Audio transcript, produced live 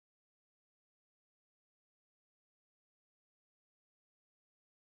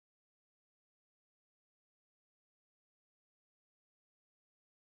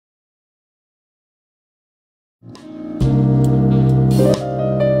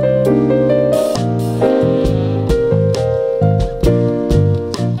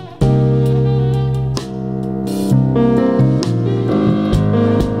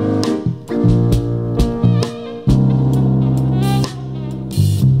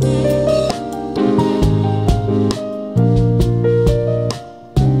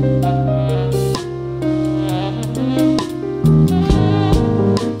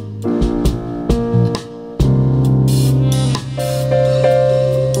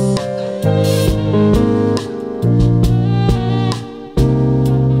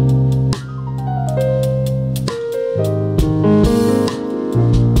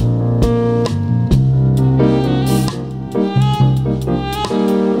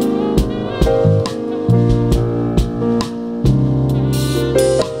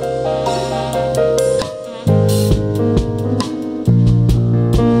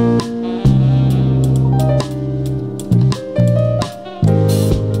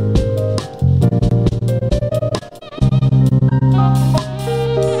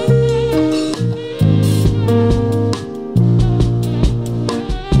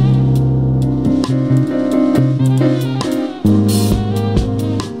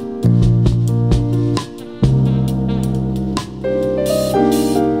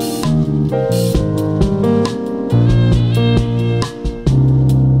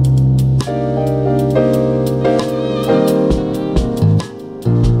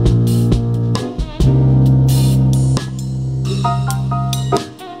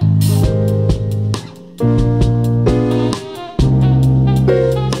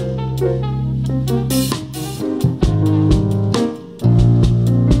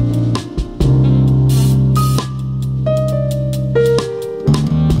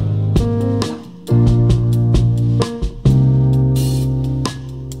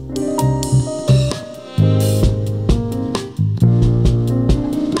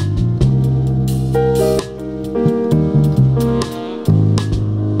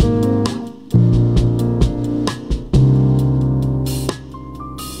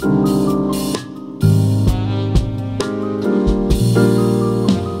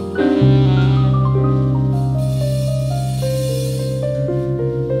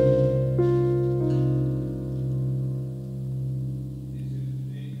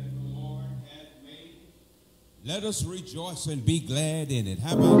Let us rejoice and be glad in it.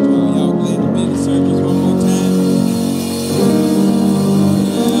 How about y'all? Y'all glad to be in the service one more time?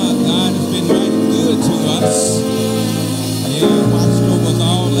 Yeah, God has been mighty good to us. Yeah, watched over us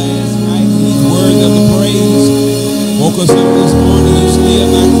all last night. He's worthy of the praise. Woke us up this morning. You still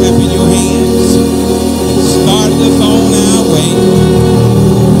not clapping your hands. Started us on our way.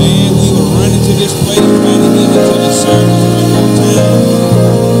 Man, we were running to this place trying to get into the service one more time.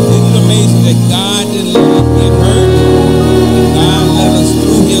 Isn't it amazing that God didn't let us get hurt? God let us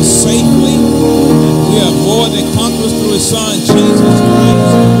through here safely. And we are more than conquerors through his son, Jesus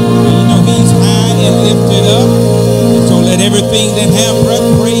Christ. And you know, he's high and lifted up. And so let everything that have breath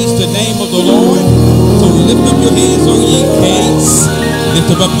praise the name of the Lord. So lift up your hands, O ye gates.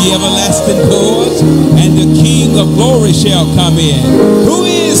 Lift up ye everlasting doors. And the King of glory shall come in. Who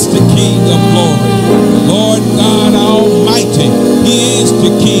is the King of glory? The Lord God Almighty. He is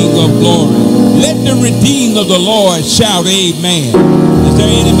the King of glory. Let the redeemed of the Lord shout amen. Is there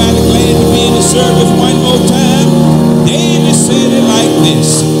anybody glad to be in the service one more time? David said it like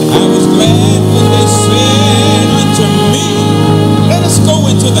this. I was glad when they said unto me, let us go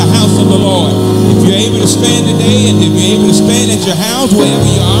into the house of the Lord. If you're able to stand today, and if you're able to stand at your house, wherever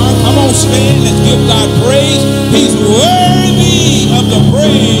you are, come on, stand. Let's give God praise. He's worthy of the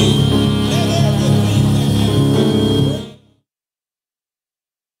praise.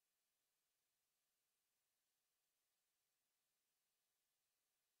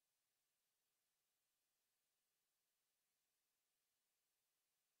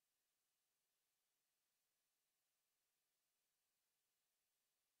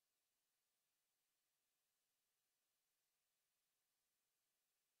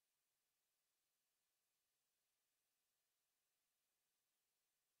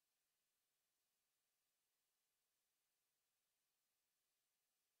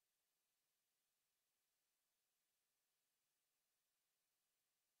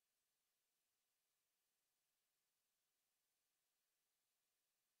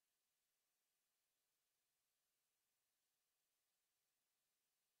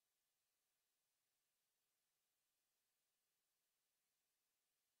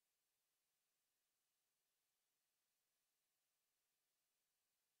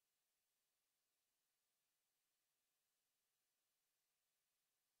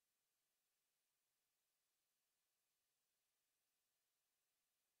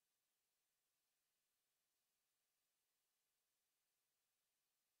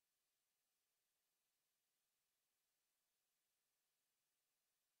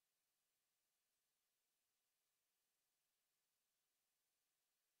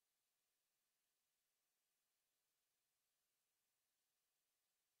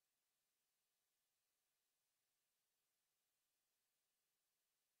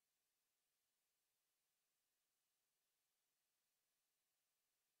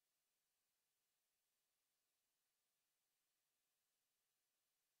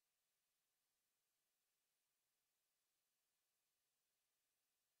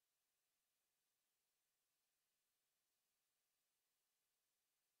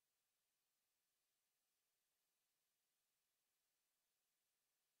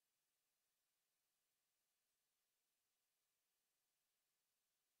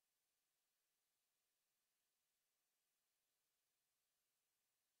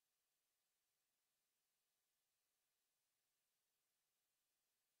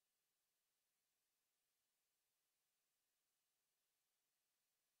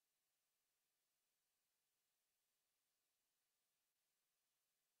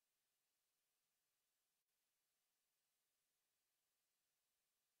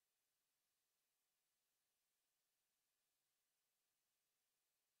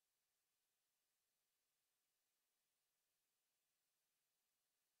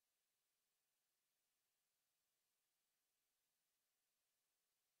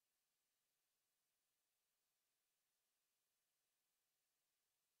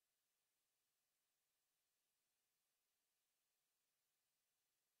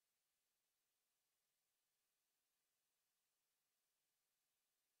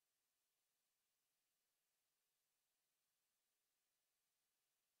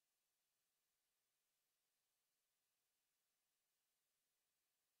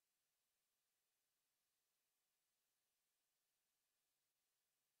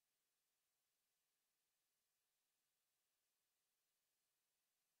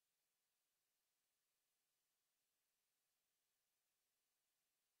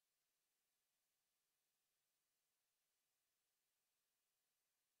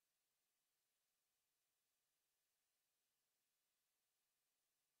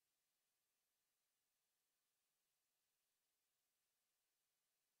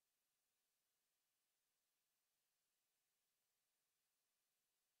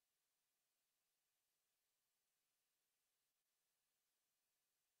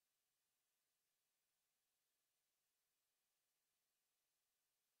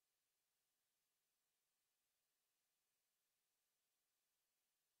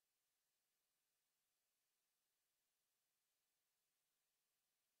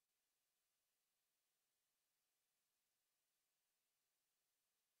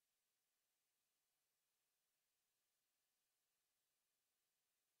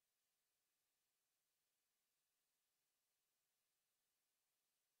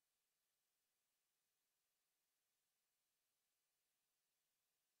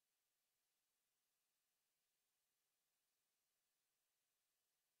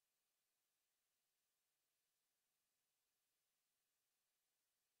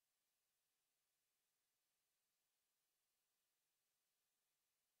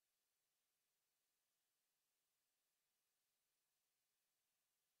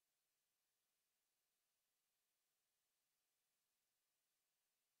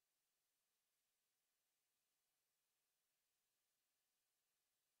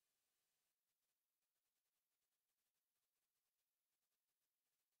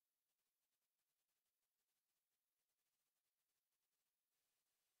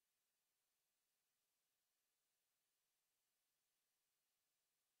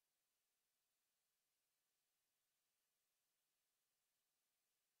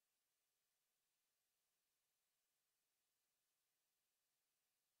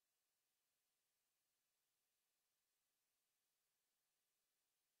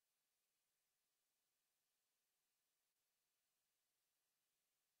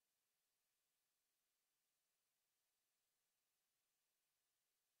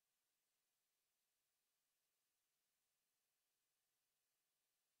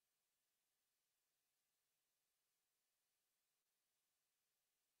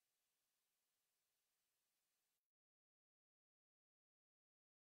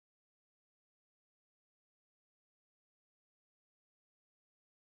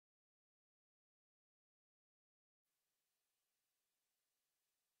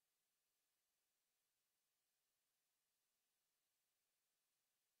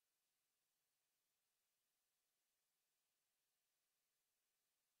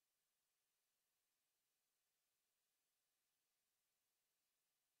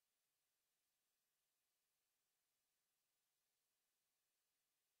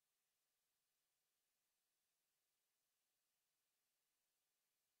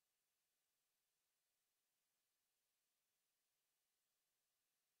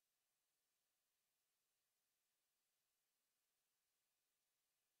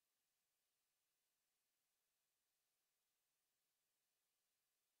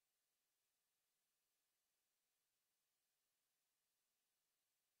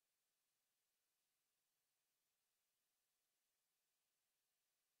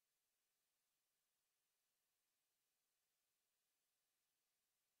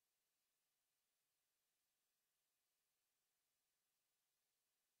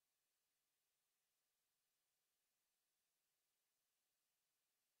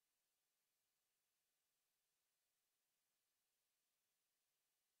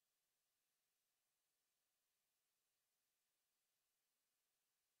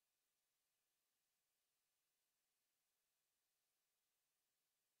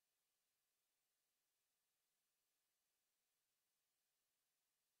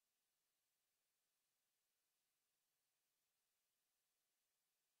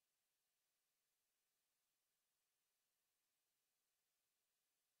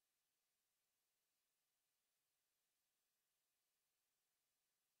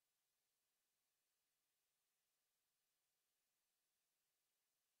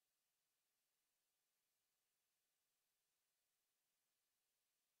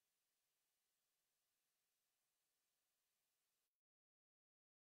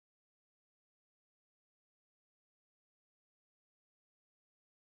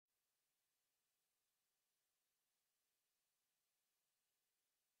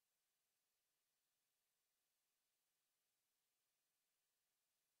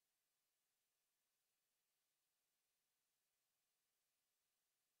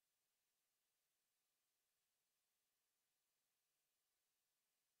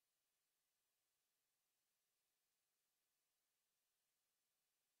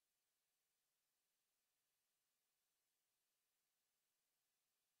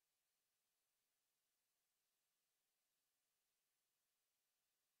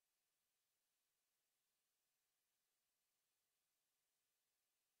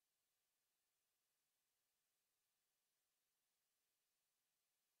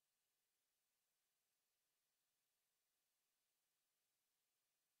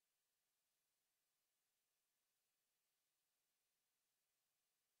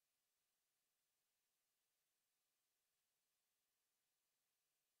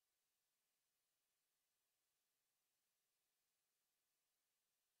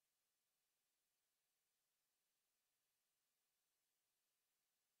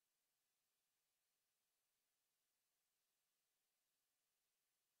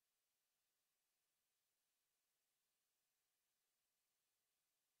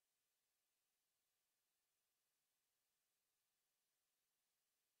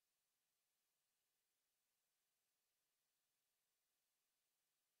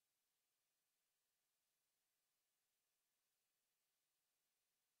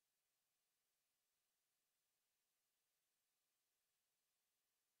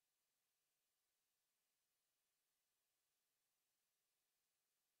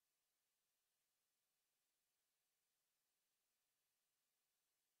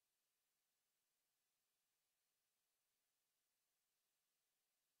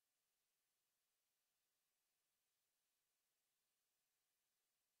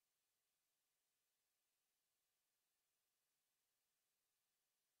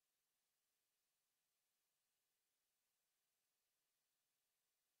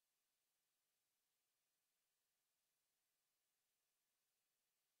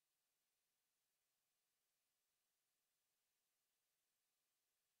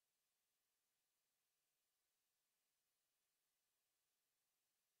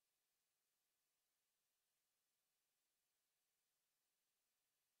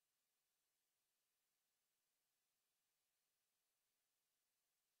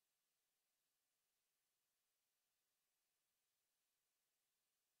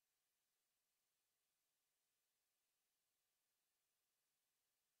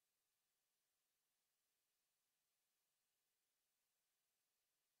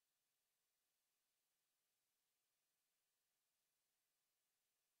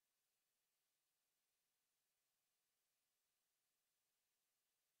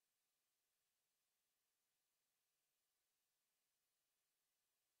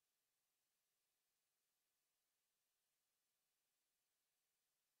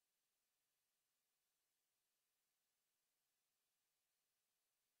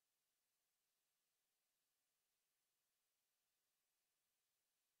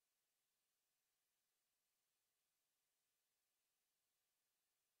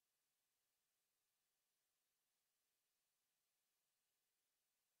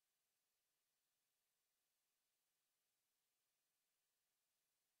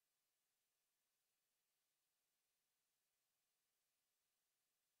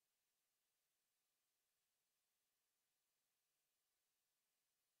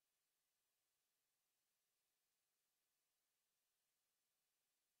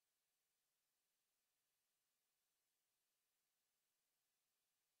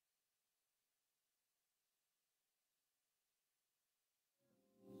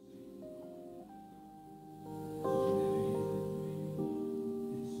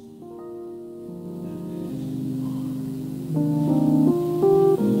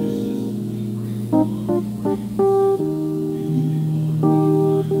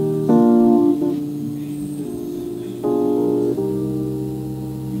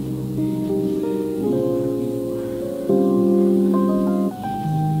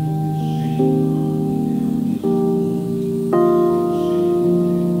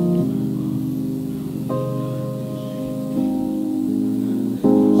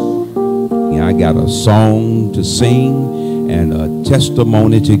 a song to sing and a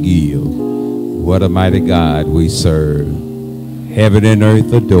testimony to give. What a mighty God we serve. Heaven and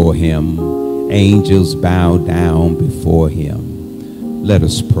earth adore him. Angels bow down before him. Let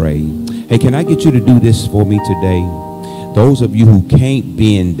us pray. Hey, can I get you to do this for me today? Those of you who can't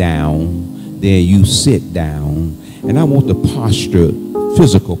bend down, then you sit down. And I want the posture,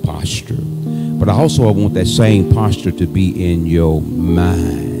 physical posture. But also I want that same posture to be in your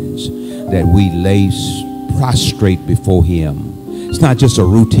minds, that we lay prostrate before him. It's not just a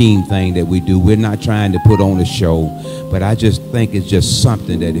routine thing that we do. We're not trying to put on a show, but I just think it's just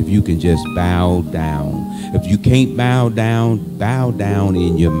something that if you can just bow down. If you can't bow down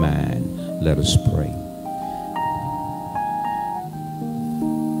in your mind. Let us pray.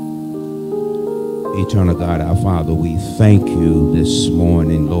 Eternal God, our Father, we thank you this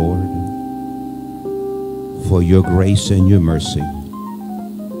morning, Lord, for your grace and your mercy,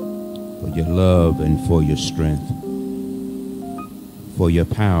 for your love and for your strength, for your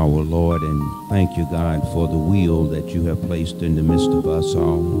power, Lord, and thank you, God, for the will that you have placed in the midst of us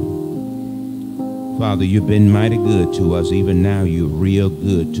all. Father, you've been mighty good to us. Even now, you're real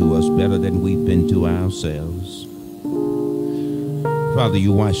good to us, better than we've been to ourselves. Father,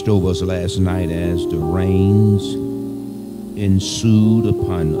 you watched over us last night as the rains ensued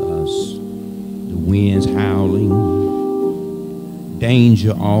upon us, the winds howling,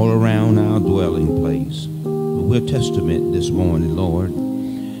 danger all around our dwelling place. But we're testament this morning, Lord,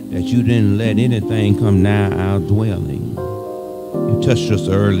 that you didn't let anything come nigh our dwelling. You touched us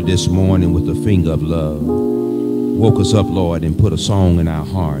early this morning with a finger of love, woke us up, Lord, and put a song in our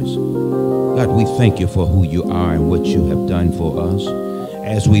hearts. God, we thank you for who you are and what you have done for us.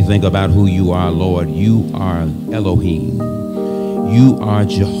 As we think about who you are, Lord, you are Elohim. You are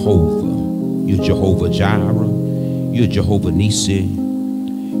Jehovah. You're Jehovah Jireh. You're Jehovah Nisi.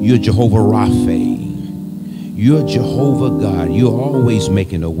 You're Jehovah Rapha. You're Jehovah God. You're always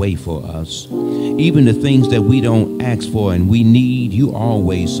making a way for us. Even the things that we don't ask for and we need, you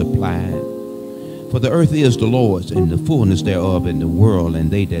always supply. For the earth is the Lord's, and the fullness thereof, and the world,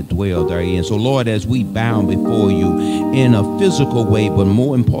 and they that dwell therein. So, Lord, as we bow before you in a physical way, but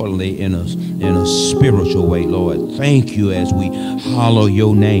more importantly, in a spiritual way, Lord, thank you as we hallow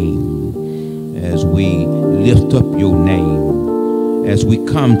your name, as we lift up your name, as we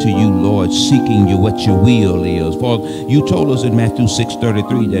come to you, Lord, seeking you what your will is. For you told us in Matthew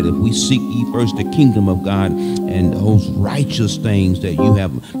 6:33 that if we seek ye first the kingdom of God and those righteous things that you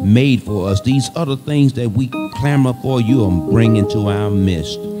have made for us, these other things that we clamor for, you are bringing to our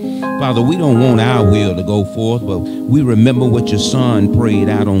midst. Father, we don't want our will to go forth, but we remember what your son prayed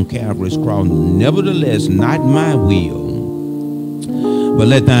out on Calvary's cross. Nevertheless, not my will, but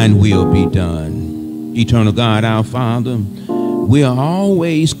let thine will be done. Eternal God, our Father, we are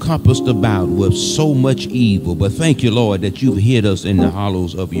always compassed about with so much evil, but thank you, Lord, that you've hid us in the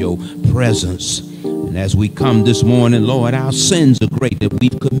hollows of your presence. And as we come this morning, Lord, our sins are great that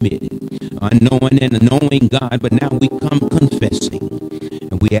we've committed, unknowing and knowing, God, but now we come confessing.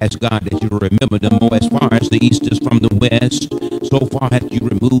 And we ask, God, that you remember them more as far as the east is from the west. So far have you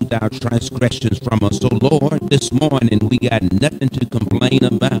removed our transgressions from us. So, Lord, this morning we got nothing to complain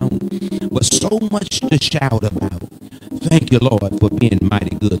about, but so much to shout about. Thank you, Lord, for being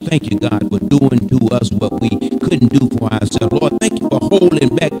mighty good. Thank you, God, for doing to us what we couldn't do for ourselves. Lord, thank you for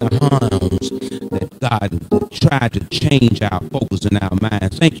holding back the harms that, God, tried to change our focus and our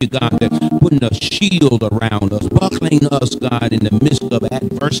minds. Thank you, God, that putting a shield around us, buckling us, God, in the midst of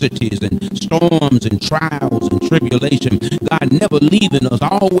adversities and storms and trials and tribulation. God, never leaving us,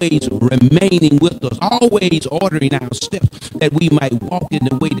 always remaining with us, always ordering our steps that we might walk in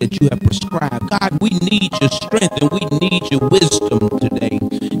the way that you have prescribed. God, we need your strength and we need your wisdom today.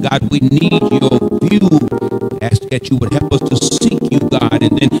 God, we need your view. Ask that you would help us to seek you, God,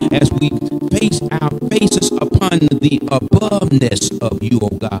 and then as we face our faces upon the aboveness of you, oh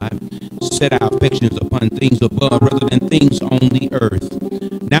God, set our affections upon things above rather than things on the earth.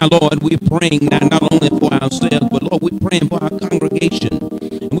 Now, Lord, we're praying now not only for ourselves, but Lord, we're praying for our congregation.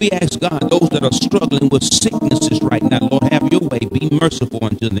 And we ask, God, those that are struggling with sicknesses right now, Lord, have your way. Be merciful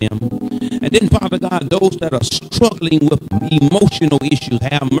unto them. And then, Father God, those that are struggling with emotional issues,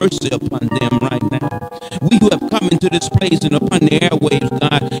 have mercy upon them right now. We who have come into this place and upon the airwaves,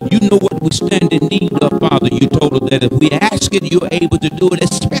 God, you know what we stand in need of, Father, you told us that if we ask it, you're able to do it,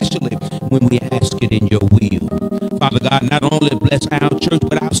 especially when we ask it in your will. Father God, not only bless our church,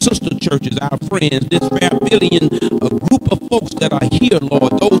 but our sister churches, our friends, this Fairvillian group of folks that are here,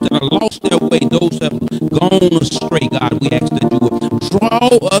 Lord, those that are lost their way, those that have gone astray, God, we ask that you will draw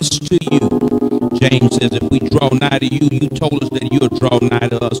us to you. James says if we draw nigh to you, you told us that you'll draw nigh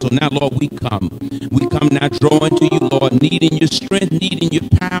to us. So now, Lord, we come. We come now drawing to you, Lord, needing your strength, needing your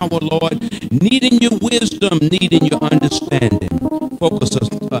power, Lord, needing your wisdom, needing your understanding. Focus us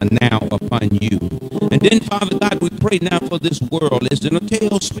now upon you. And then, Father God, we pray now for this world. It's in a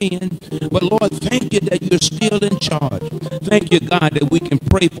tailspin. But, Lord, thank you that you're still in charge. Thank you, God, that we can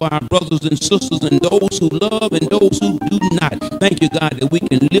pray for our brothers and sisters and those who love and those who do not. Thank you, God, that we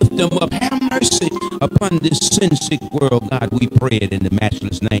can lift them up. Have mercy upon this sin-sick world, God. We pray it in the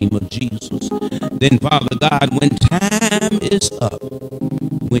matchless name of Jesus. Then, Father God, when time is up,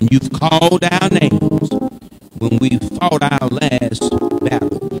 when you've called our names, when we fought our last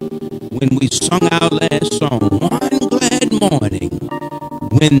battle, when we sung our last song, one glad morning,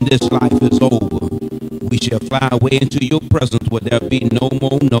 when this life is over, we shall fly away into your presence where there be no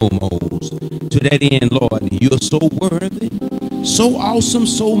more no-mores. To that end, Lord, you're so worthy, so awesome,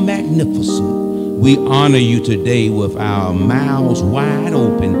 so magnificent. We honor you today with our mouths wide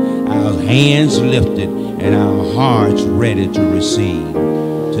open, our hands lifted, and our hearts ready to receive.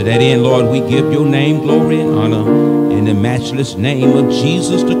 To that end, Lord, we give your name glory and honor. In the matchless name of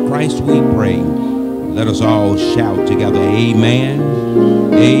Jesus the Christ we pray. Let us all shout together, amen,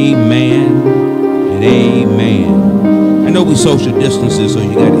 amen, and amen. I know we social distances, so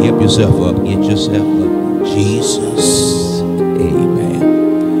you got to help yourself up. Get yourself up. Jesus, amen,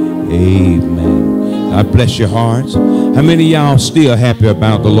 amen. God bless your hearts. How many of y'all still happy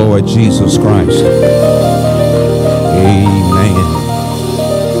about the Lord Jesus Christ? Amen.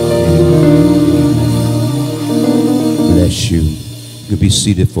 Bless you. You can be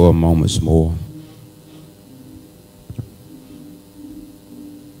seated for a moment more.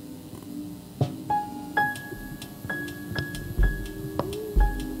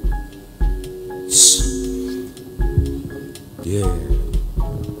 Yeah.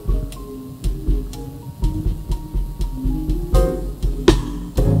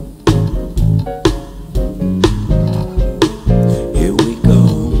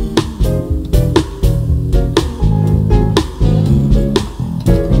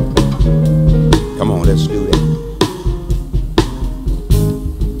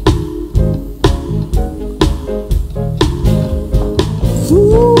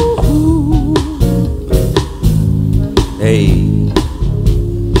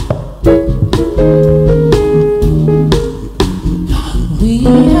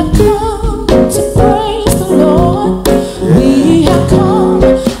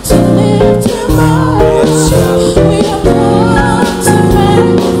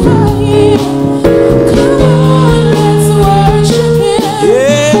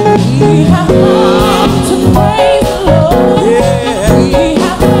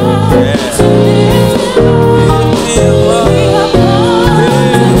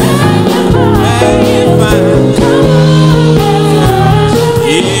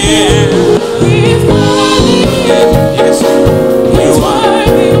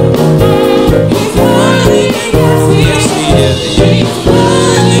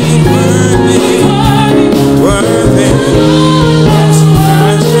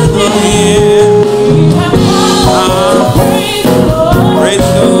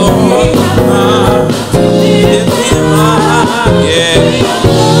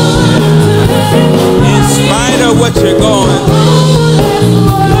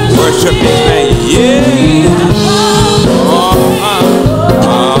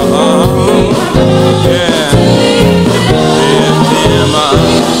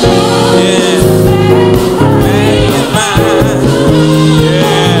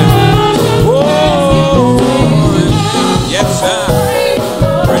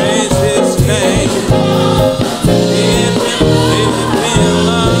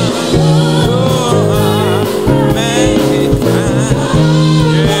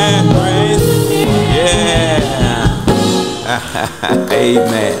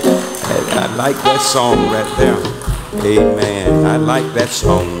 Amen. I like that song right there. Amen. I like that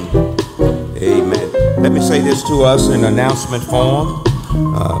song. Amen. Let me say this to us in announcement form.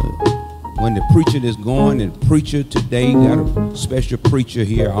 When the preaching is going, and preacher today, got a special preacher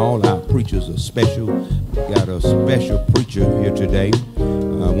here. All our preachers are special. Got a special preacher here today.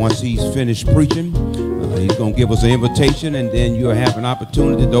 Once he's finished preaching, he's going to give us an invitation, and then you'll have an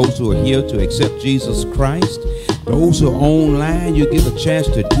opportunity, those who are here, to accept Jesus Christ. Those who are online, you get a chance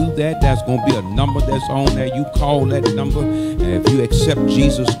to do that. That's going to be a number that's on there. You call that number. And if you accept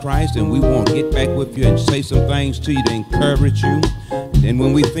Jesus Christ, and we want to get back with you and say some things to you to encourage you. And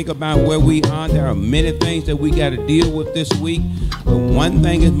when we think about where we are, there are many things that we got to deal with this week. But one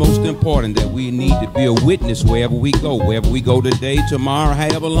thing is most important, that we need to be a witness wherever we go. Wherever we go today, tomorrow,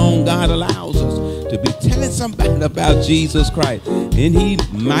 however long God allows us, to be telling somebody about Jesus Christ. And he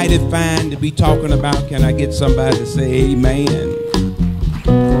mighty fine to be talking about. Can I get somebody to say amen?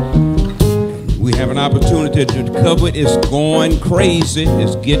 We have an opportunity to cover it. It's going crazy.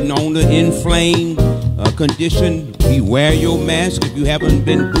 It's getting on the inflamed condition. Wear your mask if you haven't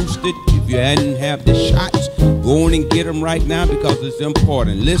been boosted. If you hadn't have the shots, go on and get them right now, because it's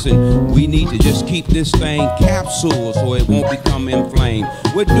important. Listen, we need to just keep this thing capsule so it won't become inflamed.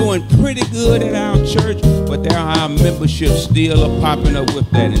 We're doing pretty good at our church, but there are our memberships still are popping up with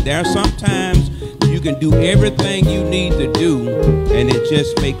that. And there are sometimes you can do everything you need to do, and it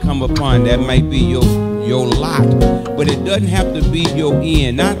just may come upon, that might be your lot, but it doesn't have to be your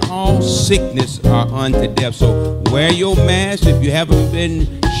end. Not all sickness are unto death. So wear your mask. If you haven't been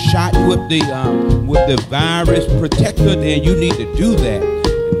shot with the virus protector, then you need to do that.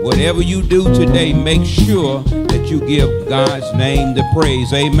 And whatever you do today, make sure that you give God's name the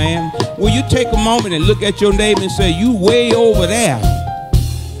praise. Amen. Will you take a moment and look at your neighbor and say, you way over there,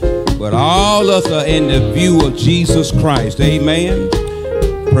 but all of us are in the view of Jesus Christ. Amen.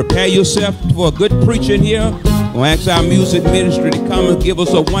 Prepare yourself for a good preaching here. I'm going to ask our music ministry to come and give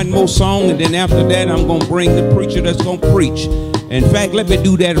us one more song, and then after that I'm going to bring the preacher that's going to preach. In fact, let me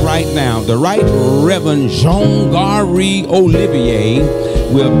do that right now. The Right Reverend Jean-Gary Olivier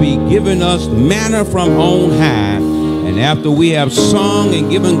will be giving us manna from on high. And after we have sung and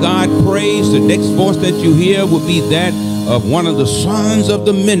given God praise, the next voice that you hear will be that of one of the sons of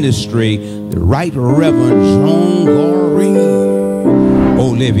the ministry, the Right Reverend Jean-Gary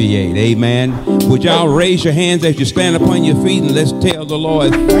Olivier. Amen. Would y'all raise your hands as you stand upon your feet, and let's tell the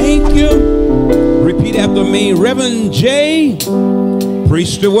Lord, thank you. Repeat after me. Reverend J,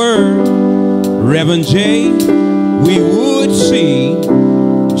 preach the word. Reverend J, we would see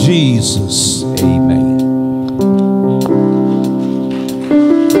Jesus. Amen.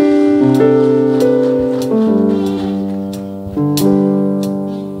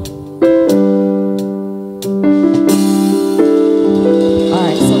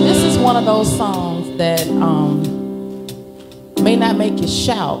 Those songs that may not make you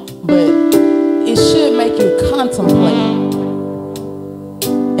shout, but it should make you contemplate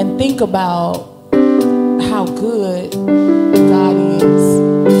and think about how good God is.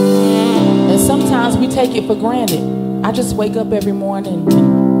 And sometimes we take it for granted. I just wake up every morning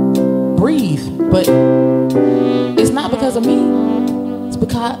and breathe, but it's not because of me. It's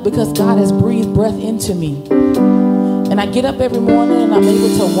because God has breathed breath into me. And I get up every morning and I'm able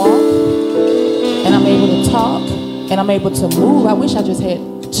to walk, and I'm able to talk, and I'm able to move. I wish I just had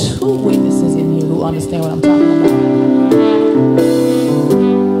 2 witnesses in here who understand what I'm talking about.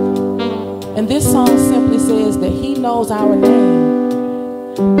 And this song simply says that he knows our name,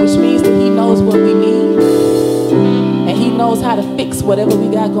 which means that he knows what we need, and he knows how to fix whatever we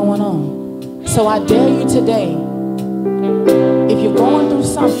got going on. So I dare you today, if you're going through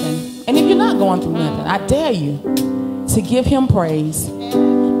something, and if you're not going through nothing, I dare you to give him praise.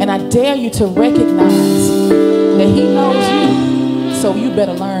 And I dare you to recognize that he knows you, so you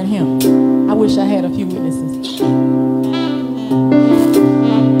better learn him. I wish I had a few witnesses.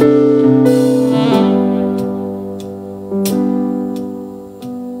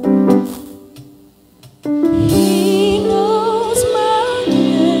 He knows my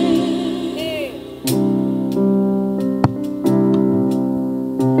name.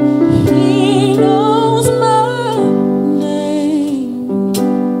 He knows my name.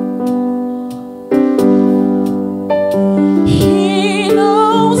 He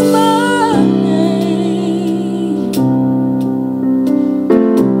knows my name.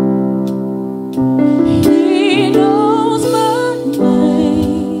 He knows my name.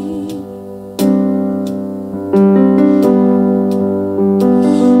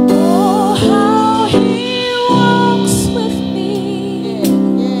 Oh, how he walks with me.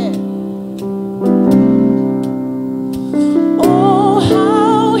 Oh,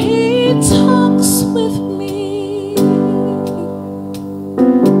 how he talks with me.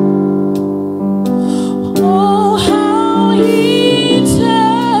 Oh, how he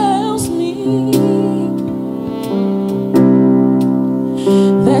tells me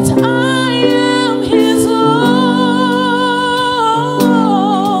that I am his own.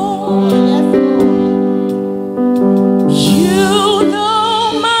 You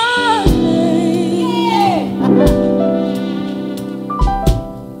know my name.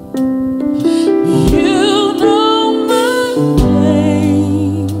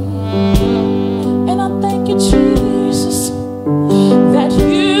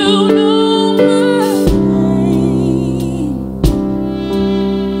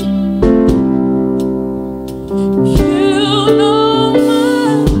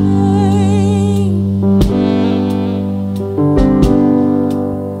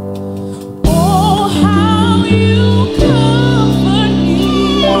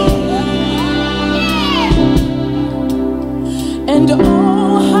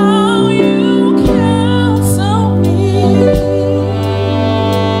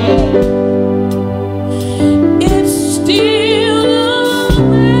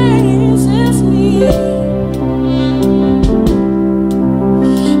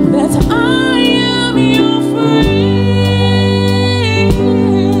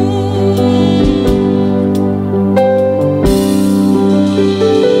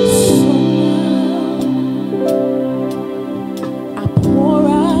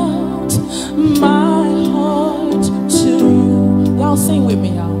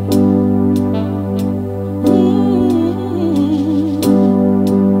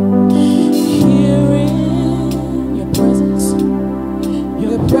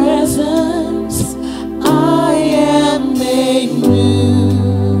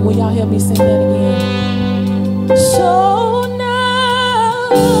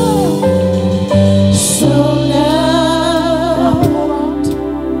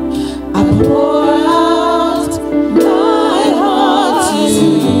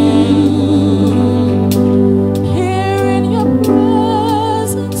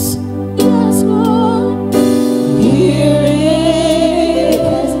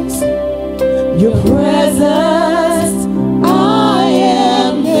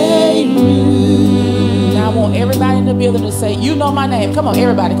 name. Come on,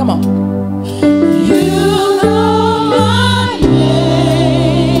 everybody, come on. You know my name.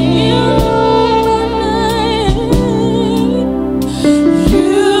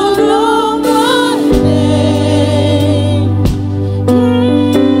 You know my name.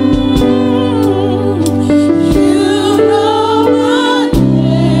 You know my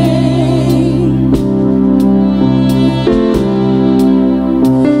name.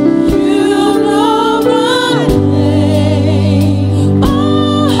 You know my name.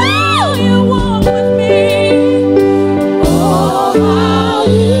 Oh, how you walk with me.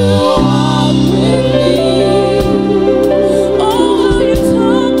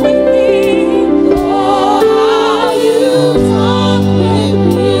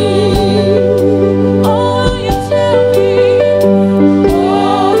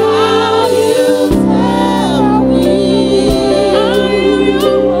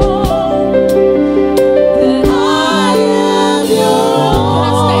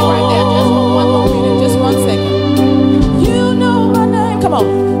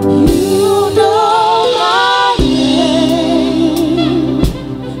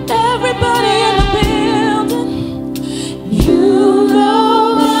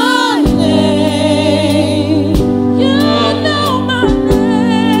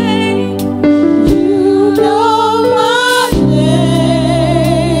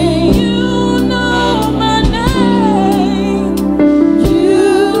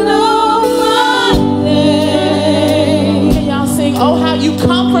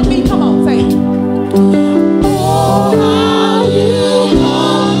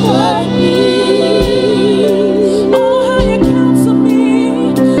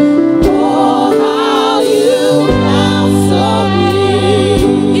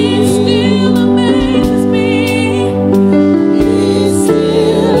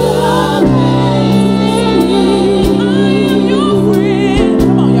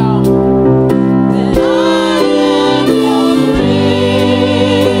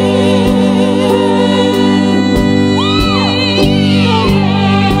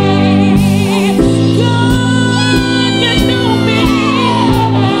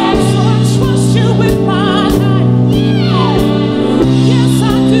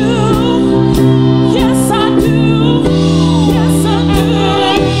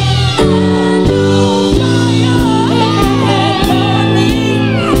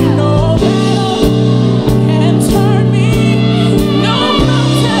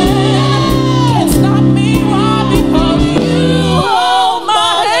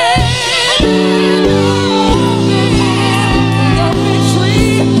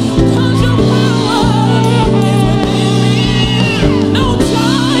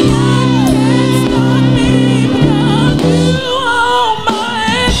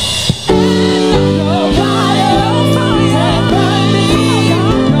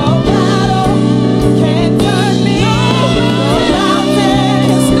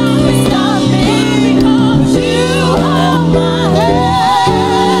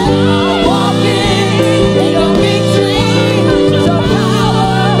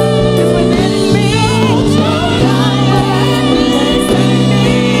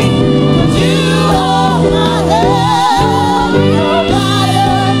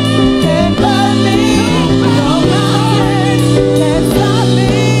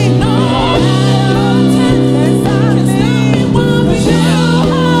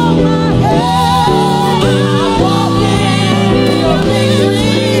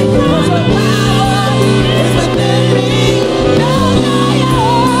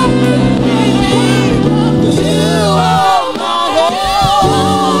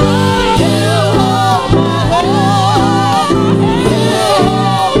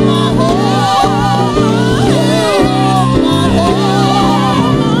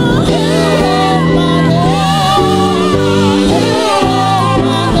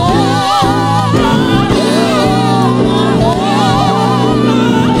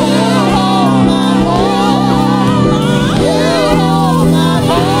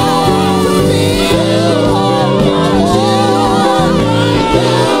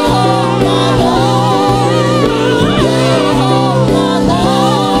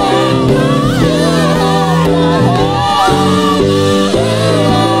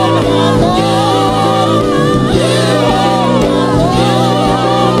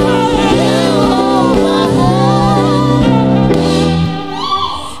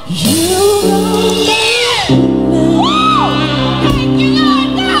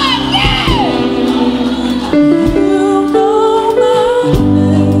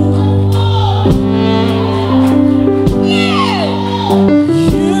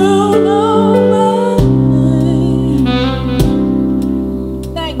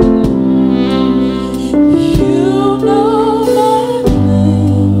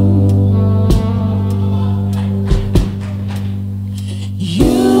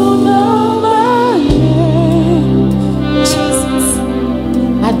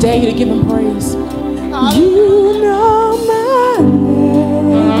 dare you to give him praise. You know my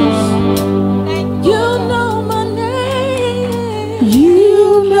name. You know my name.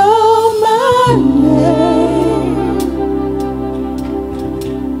 You know my name.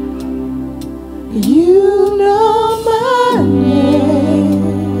 You know my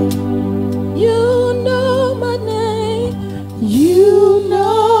name. You know my name. You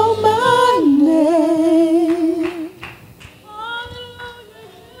know my name.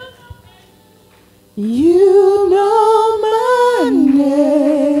 You know my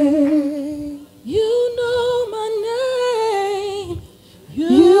name. You know my name.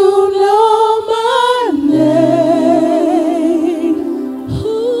 You know my name.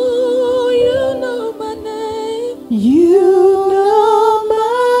 Ooh, you know my name. You know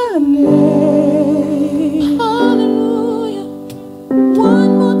my name. Hallelujah.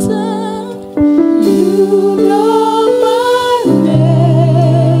 One more time. You know my name.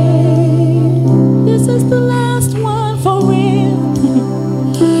 This is the last one for real.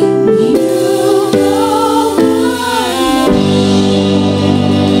 You know my name.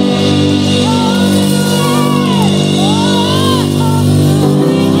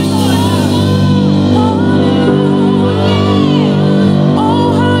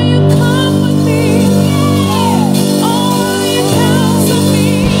 Oh, how you come with me. Oh, how you counsel me.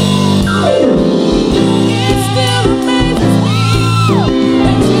 It still amazes me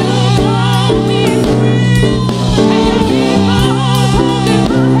that you call me friend and keep on holding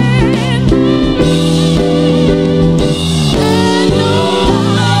my hand. And no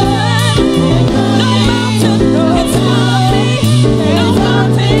mountain can stop me. No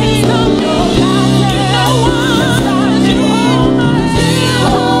mountain can stop me. No one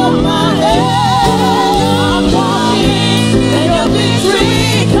can hold my hand. I'm walking in your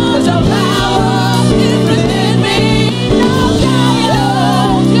victory 'cause your power is within me. No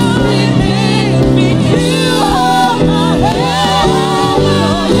giant can defeat me. You hold my hand.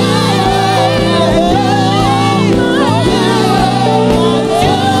 No giant.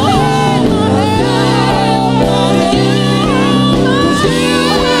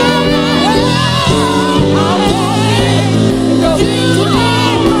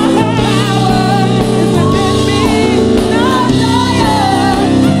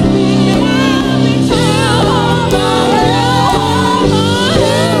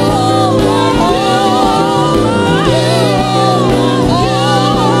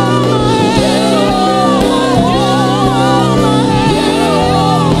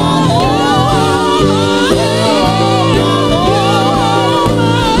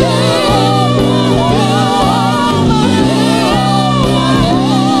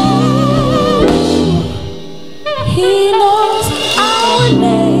 He knows our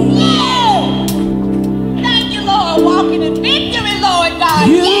name. Thank you, Lord. Walking in victory, Lord God.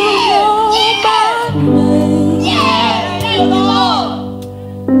 You Yes. know my name. Yes. Thank you, Lord.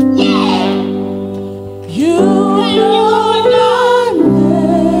 Yes. You know my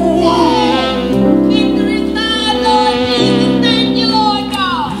name. Victory is mine, Lord Jesus. Thank you, Lord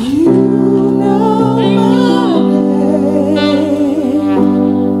God. You know my name.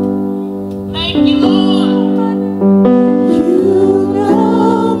 Thank you, Lord. You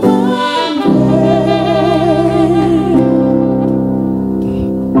know my name.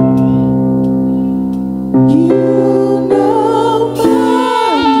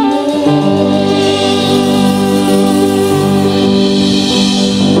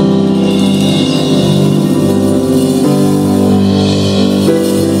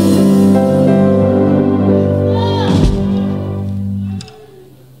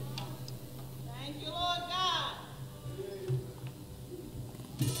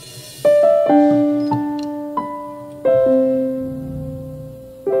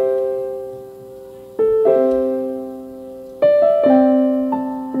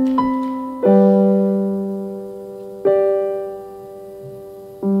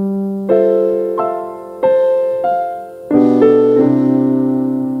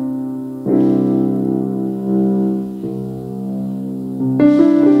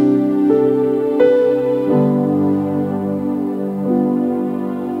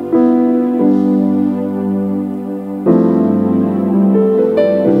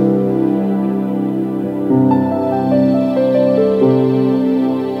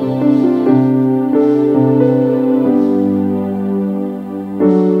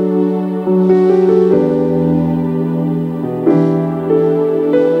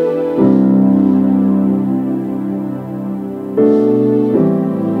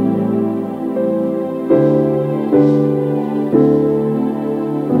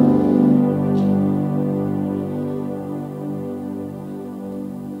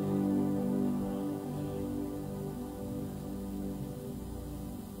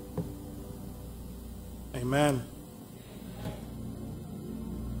 Amen.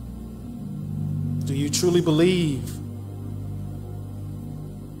 Do you truly believe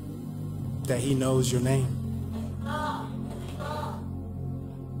that he knows your name?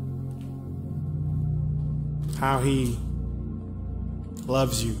 How he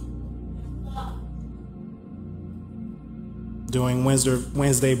loves you. During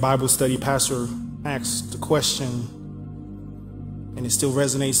Wednesday Bible study, Pastor asked the question, and it still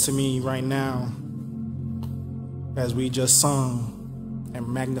resonates to me right now as we just sung and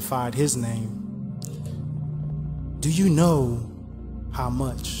magnified his name. Do you know how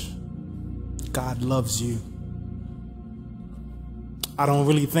much God loves you? I don't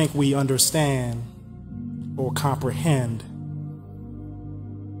really think we understand or comprehend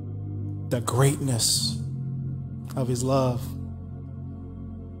the greatness of his love,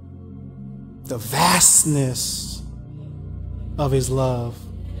 the vastness of his love,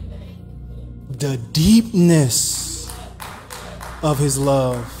 the deepness of his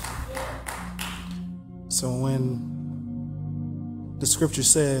love. So when the scripture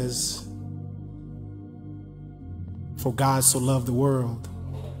says, for God so loved the world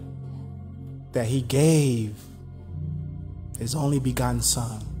that he gave his only begotten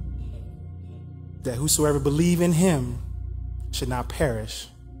Son, that whosoever believe in him should not perish,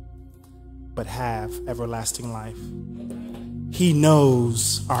 but have everlasting life. He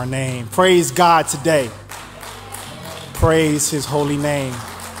knows our name. Praise God today. Praise his holy name.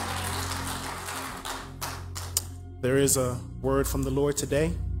 There is a word from the Lord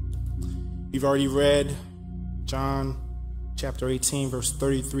today. You've already read John chapter 18, verse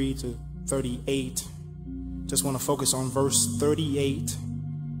 33 to 38. Just want to focus on verse 38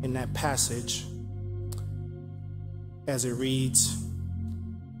 in that passage as it reads,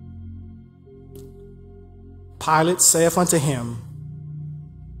 Pilate saith unto him,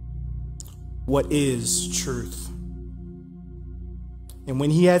 what is truth? And when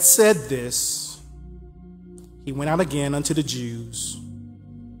he had said this, he went out again unto the Jews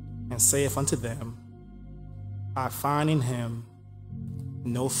and saith unto them, I find in him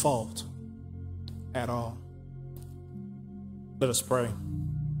no fault at all. Let us pray.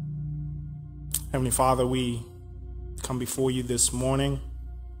 Heavenly Father, we come before you this morning,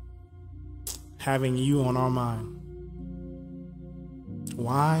 having you on our mind.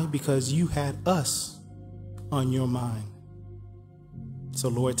 Why? Because you had us on your mind. So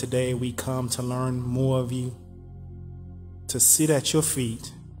Lord, today we come to learn more of you, to sit at your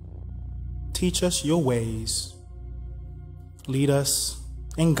feet. Teach us your ways. Lead us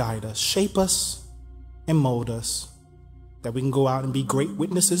and guide us. Shape us and mold us, that we can go out and be great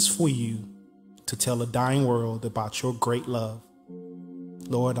witnesses for you to tell a dying world about your great love.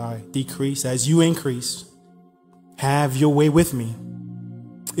 Lord, I decrease as you increase. Have your way with me.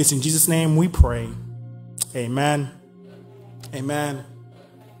 It's in Jesus' name we pray. Amen. Amen.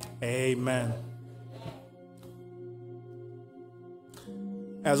 Amen.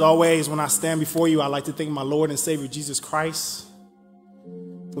 As always, when I stand before you, I like to thank my Lord and Savior Jesus Christ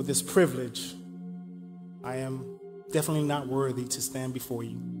for this privilege. I am definitely not worthy to stand before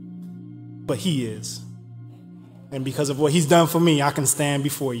you, but he is. And because of what he's done for me, I can stand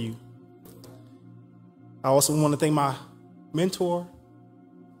before you. I also want to thank my mentor,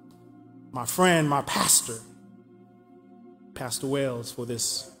 my friend, my pastor, Pastor Wells, for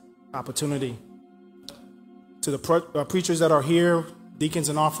this opportunity. To the preachers that are here, deacons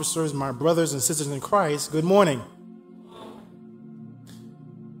and officers, my brothers and sisters in Christ, good morning.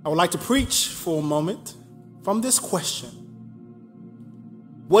 I would like to preach for a moment from this question.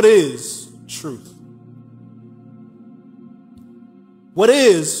 What is truth? What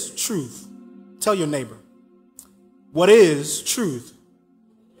is truth? Tell your neighbor. What is truth?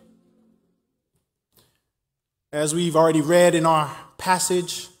 As we've already read in our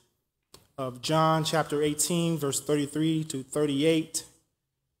passage of John chapter 18, verse 33 to 38,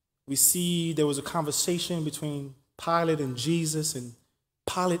 we see there was a conversation between Pilate and Jesus, and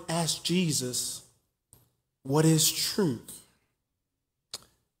Pilate asked Jesus, what is truth?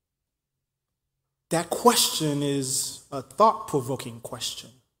 That question is a thought-provoking question.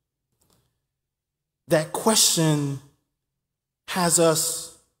 That question has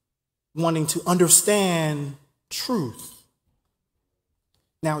us wanting to understand truth.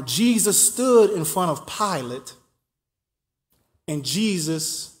 Now, Jesus stood in front of Pilate, and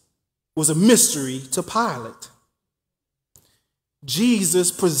Jesus was a mystery to Pilate.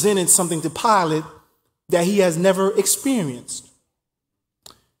 Jesus presented something to Pilate that he has never experienced.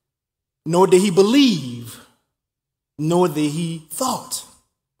 Nor did he believe, nor did he thought.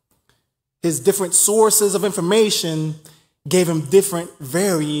 His different sources of information gave him different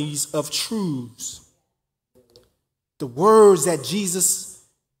varieties of truths. The words that Jesus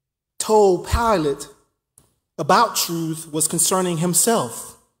told Pilate about truth was concerning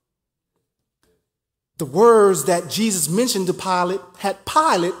himself. The words that Jesus mentioned to Pilate had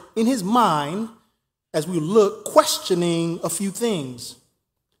Pilate in his mind as we look, questioning a few things.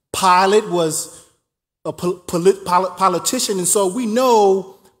 Pilate was a politician, and so we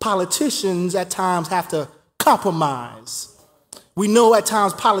know politicians at times have to compromise. We know at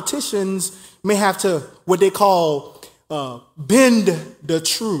times politicians may have to, what they call, bend the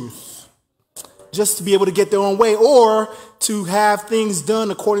truth just to be able to get their own way, or to have things done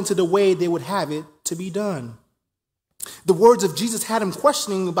according to the way they would have it to be done. The words of Jesus had him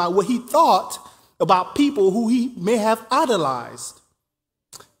questioning about what he thought about people who he may have idolized.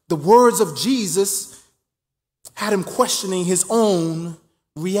 The words of Jesus had him questioning his own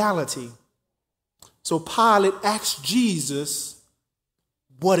reality. So Pilate asked Jesus,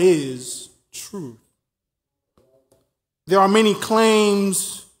 what is truth? There are many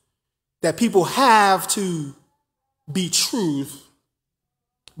claims that people have to be truth,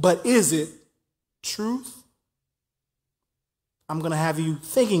 but is it truth? I'm going to have you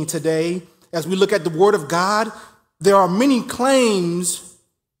thinking today as we look at the Word of God. There are many claims,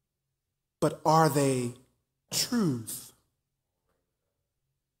 but are they truth?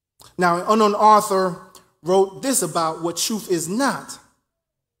 Now, an unknown author wrote this about what truth is not.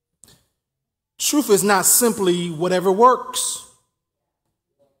 Truth is not simply whatever works.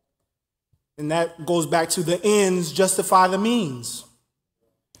 And that goes back to the ends justify the means.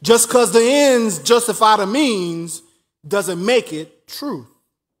 Just because the ends justify the means doesn't make it truth.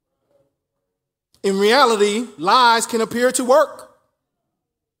 In reality, lies can appear to work,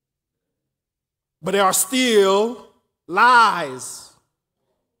 but they are still lies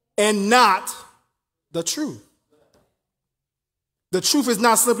and not the truth. The truth is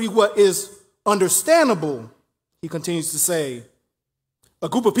not simply what is understandable, he continues to say. A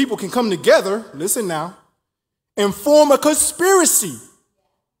group of people can come together, listen now, and form a conspiracy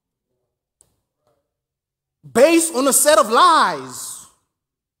based on a set of lies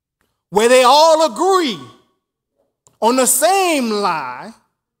where they all agree on the same lie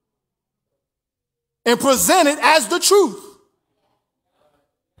and present it as the truth.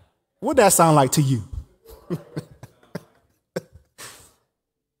 What'd that sound like to you?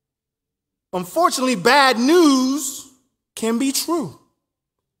 Unfortunately, bad news can be true.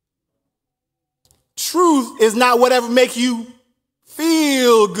 Truth is not whatever makes you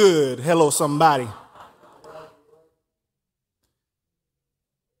feel good. Hello, somebody.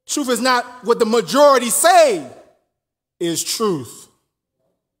 Truth is not what the majority say is truth.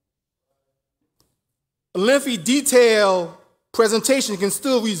 A lengthy, detailed presentation can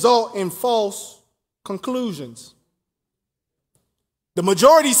still result in false conclusions. The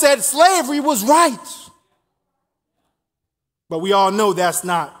majority said slavery was right, but we all know that's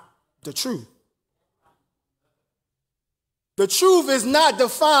not the truth. The truth is not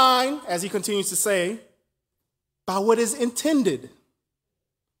defined, as he continues to say, by what is intended.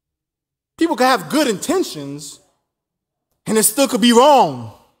 People can have good intentions, and it still could be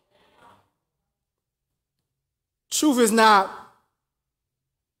wrong. Truth is not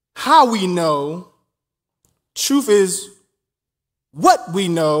how we know. Truth is what we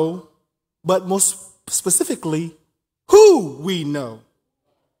know, but most specifically, who we know.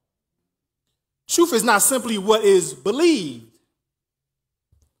 Truth is not simply what is believed.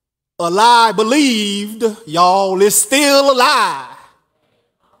 A lie believed, y'all, is still a lie.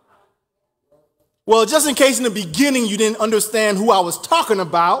 Well, just in case in the beginning you didn't understand who I was talking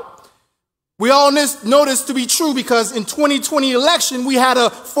about, we all know this to be true because in 2020 election, we had a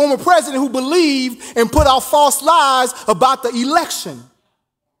former president who believed and put out false lies about the election.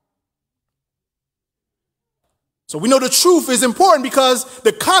 So we know the truth is important because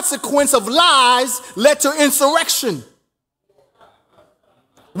the consequence of lies led to insurrection,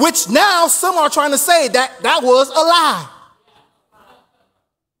 which now some are trying to say that was a lie.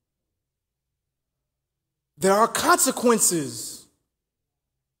 There are consequences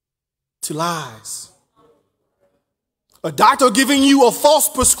to lies. A doctor giving you a false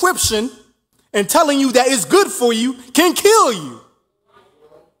prescription and telling you that it's good for you can kill you.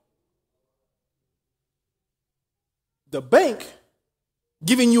 The bank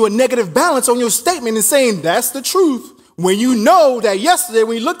giving you a negative balance on your statement and saying that's the truth when you know that yesterday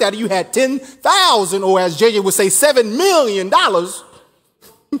when you looked at it you had $10,000, or as JJ would say, $7 million.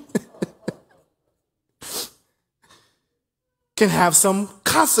 Can have some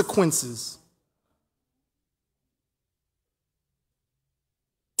consequences.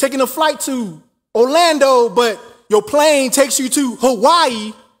 Taking a flight to Orlando, but your plane takes you to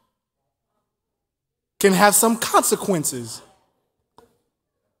Hawaii can have some consequences.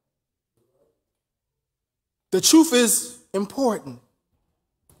 The truth is important.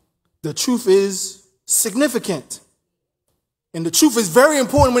 The truth is significant. And the truth is very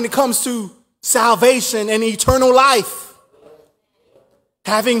important when it comes to salvation and eternal life.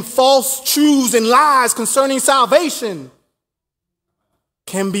 Having false truths and lies concerning salvation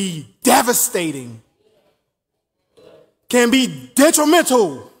can be devastating, can be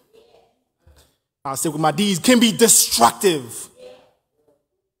detrimental. I'll stick with my D's, can be destructive.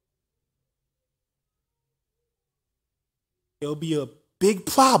 It'll be a big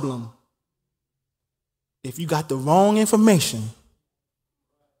problem if you got the wrong information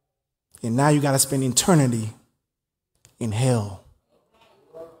and now you got to spend eternity in hell.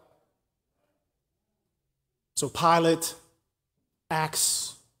 So Pilate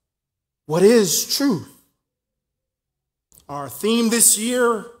asks, what is truth? Our theme this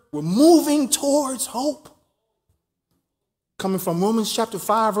year, we're moving towards hope. Coming from Romans chapter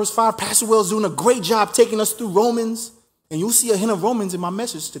 5, verse 5. Pastor Will's doing a great job taking us through Romans. And you'll see a hint of Romans in my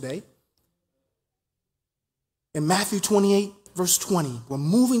message today. In Matthew 28, verse 20, we're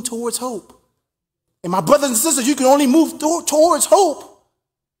moving towards hope. And my brothers and sisters, you can only move towards hope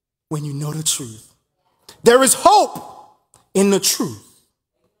when you know the truth. There is hope in the truth.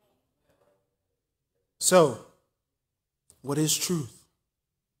 So, what is truth?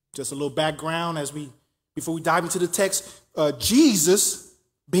 Just a little background before we dive into the text. Jesus,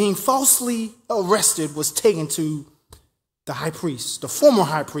 being falsely arrested, was taken to the high priest, the former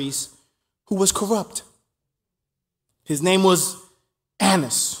high priest, who was corrupt. His name was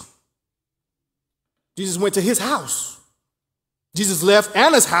Annas. Jesus went to his house. Jesus left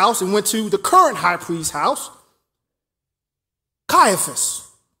Annas' house and went to the current high priest's house, Caiaphas,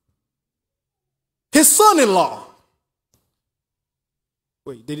 his son-in-law.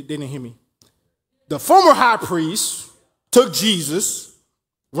 Wait, they didn't hear me. The former high priest took Jesus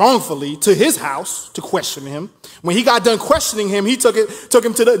wrongfully to his house to question him. When he got done questioning him, he took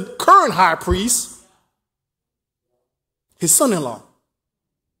him to the current high priest, his son-in-law.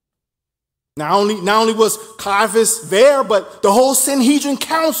 Not only was Caiaphas there, but the whole Sanhedrin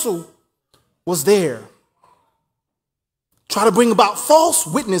council was there. Try to bring about false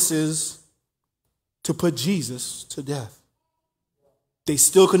witnesses to put Jesus to death. They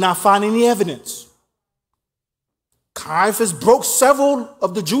still could not find any evidence. Caiaphas broke several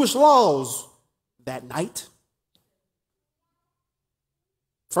of the Jewish laws that night.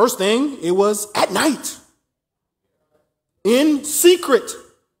 First thing, it was at night, in secret.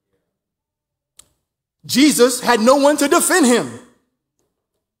 Jesus had no one to defend him.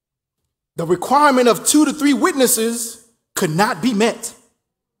 The requirement of 2 to 3 witnesses could not be met.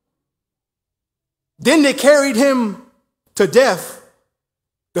 Then they carried him to death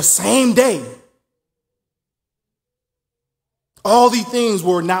the same day. All these things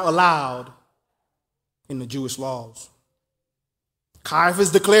were not allowed in the Jewish laws.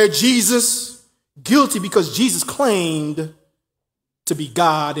 Caiaphas declared Jesus guilty because Jesus claimed to be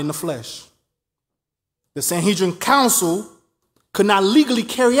God in the flesh. The Sanhedrin council could not legally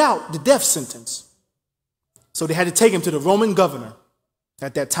carry out the death sentence. So they had to take him to the Roman governor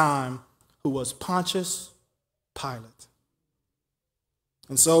at that time, who was Pontius Pilate.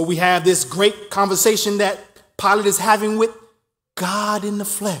 And so we have this great conversation that Pilate is having with God in the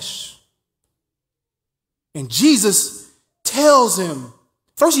flesh. And Jesus tells him,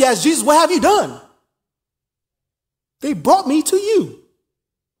 first he asks Jesus, what have you done? They brought me to you.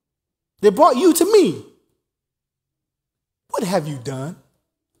 They brought you to me. What have you done?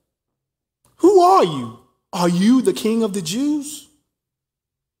 Who are you? Are you the king of the Jews?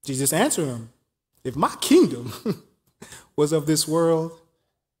 Jesus answered him, if my kingdom was of this world,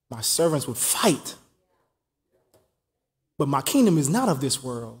 my servants would fight. But my kingdom is not of this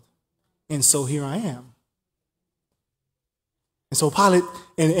world. And so here I am. And so Pilate,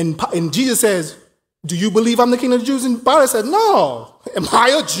 and Jesus says, do you believe I'm the king of the Jews? And Pilate said, no. Am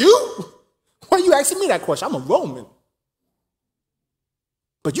I a Jew? Why are you asking me that question? I'm a Roman.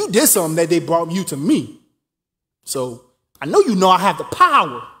 But you did something that they brought you to me. So I know I have the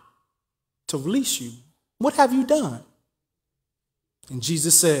power to release you. What have you done? And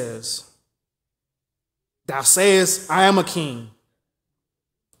Jesus says, thou sayest, I am a king.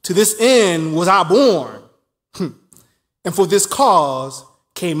 To this end was I born. And for this cause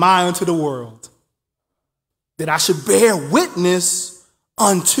came I into the world, that I should bear witness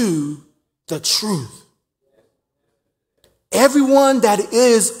unto the truth. Everyone that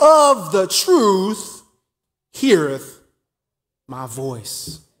is of the truth heareth my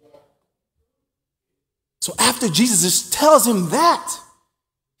voice. So after Jesus tells him that,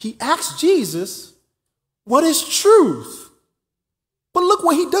 he asks Jesus, what is truth? But look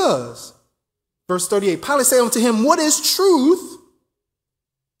what he does. Verse 38, Pilate said unto him, what is truth?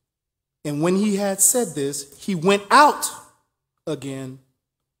 And when he had said this, he went out again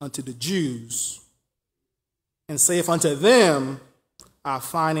unto the Jews, and saith unto them, I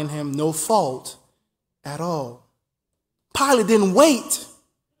find in him no fault at all. Pilate didn't wait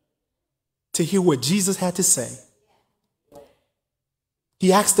to hear what Jesus had to say.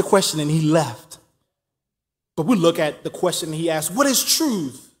 He asked the question and he left. But we look at the question he asked, what is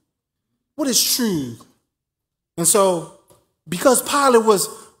truth? What is truth? And so, because Pilate was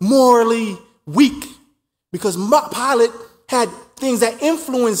morally weak, because Pilate had things that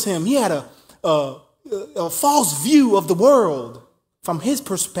influenced him, he had a false view of the world from his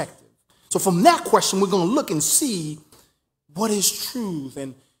perspective. So from that question, we're going to look and see what is truth.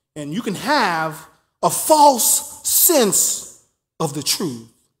 And you can have a false sense of the truth.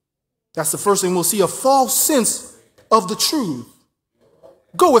 That's the first thing we'll see, a false sense of the truth.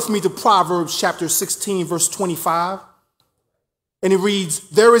 Go with me to Proverbs chapter 16, verse 25. And it reads,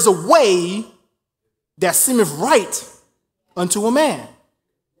 there is a way that seemeth right unto a man.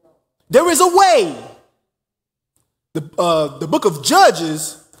 There is a way. The book of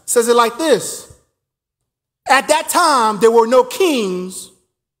Judges says it like this. At that time, there were no kings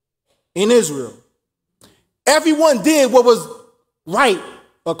in Israel. Everyone did what was right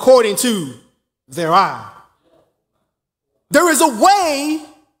according to their eye. There is a way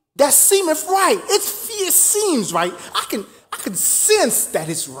that seemeth right. It seems right. I can sense that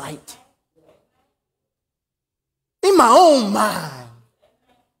it's right. In my own mind,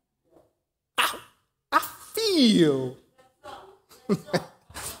 I feel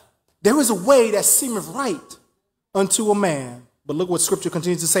there is a way that seemeth right unto a man. But look what scripture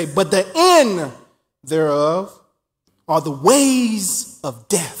continues to say. But the end thereof are the ways of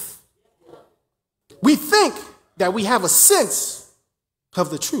death. We think that we have a sense of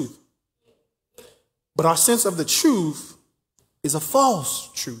the truth. But our sense of the truth is a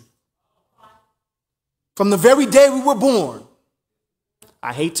false truth. From the very day we were born,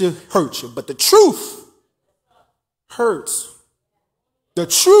 I hate to hurt you, but the truth hurts. The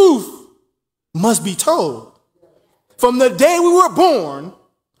truth must be told. From the day we were born,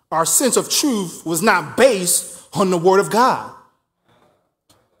 our sense of truth was not based on the word of God.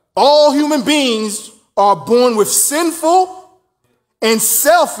 All human beings are born with sinful and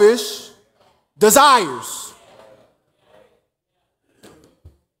selfish desires.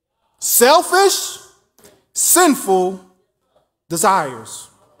 Selfish, sinful desires.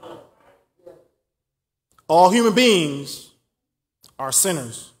 All human beings are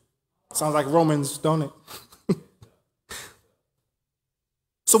sinners. Sounds like Romans, don't it?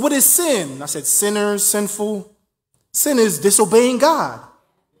 So what is sin? I said sinners, sinful. Sin is disobeying God.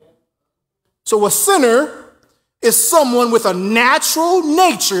 So a sinner is someone with a natural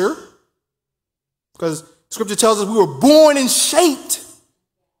nature, because scripture tells us we were born and shaped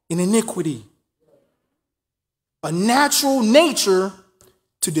in iniquity. A natural nature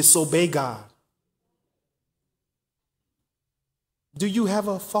to disobey God. Do you have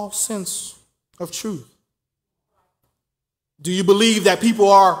a false sense of truth? Do you believe that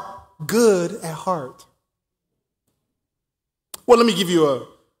people are good at heart? Well, let me give you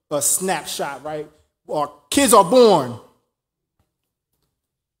a snapshot, right? Our kids are born.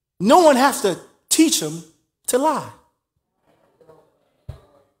 No one has to teach them to lie.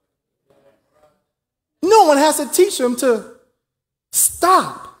 No one has to teach them to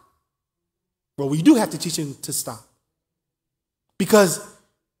stop. Well, we do have to teach them to stop. Because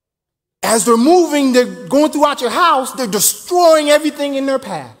as they're moving, they're going throughout your house, they're destroying everything in their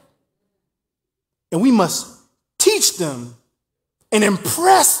path. And we must teach them and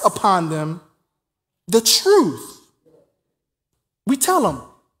impress upon them the truth. We tell them,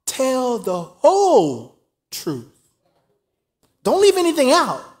 tell the whole truth. Don't leave anything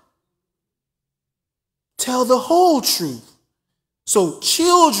out. Tell the whole truth. So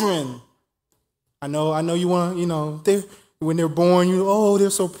children, I know you want to, when they're born, they're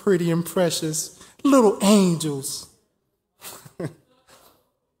so pretty and precious. Little angels.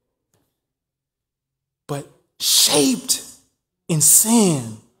 But shaped in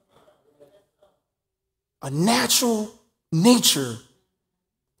sin. A natural nature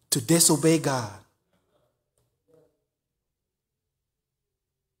to disobey God.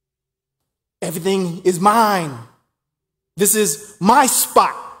 Everything is mine. This is my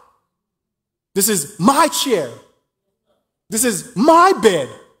spot. This is my chair. This is my bed.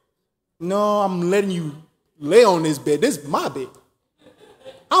 No, I'm letting you lay on this bed. This is my bed.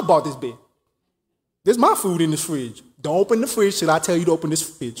 I bought this bed. There's my food in the fridge. Don't open the fridge till I tell you to open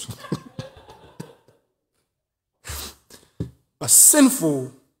this fridge. a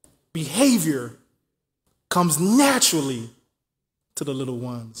sinful behavior comes naturally to the little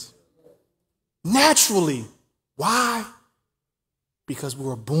ones. Naturally. Why? Because we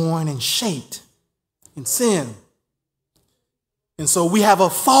were born and shaped in sin. And so we have a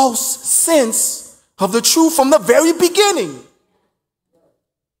false sense of the truth from the very beginning.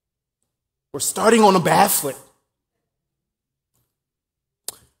 We're starting on a bad foot.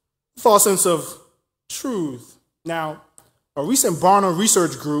 False sense of truth. Now, a recent Barna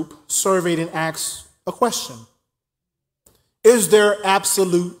research group surveyed and asked a question. Is there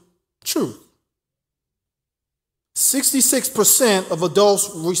absolute truth? 66% of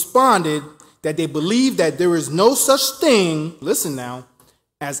adults responded that they believe that there is no such thing, listen now,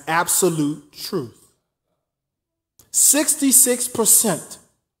 as absolute truth. 66%.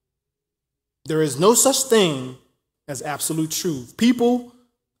 There is no such thing as absolute truth.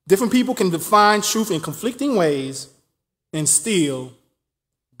 Different people can define truth in conflicting ways and still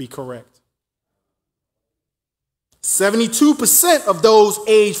be correct. 72% of those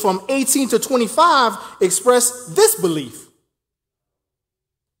aged from 18 to 25 express this belief.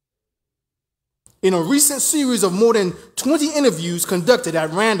 In a recent series of more than 20 interviews conducted at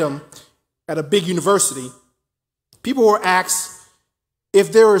random at a big university, people were asked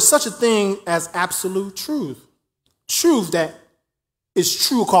if there is such a thing as absolute truth. Truth that is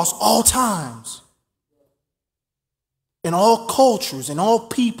true across all times, in all cultures, in all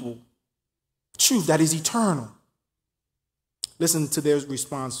people. Truth that is eternal. Listen to their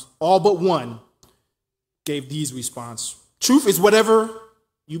response. All but one gave these response. Truth is whatever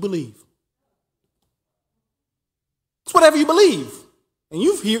you believe. It's whatever you believe. And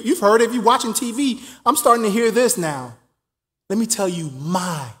you've heard it if you're watching TV. I'm starting to hear this now. Let me tell you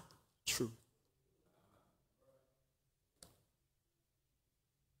my truth.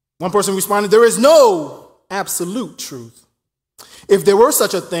 One person responded, there is no absolute truth. If there were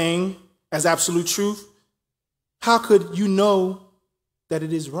such a thing as absolute truth, how could you know that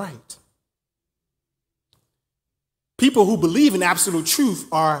it is right? People who believe in absolute truth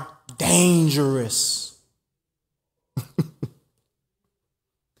are dangerous.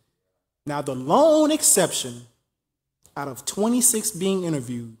 Now, the lone exception out of 26 being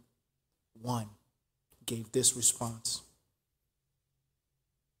interviewed, one gave this response.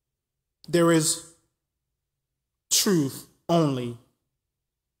 There is truth only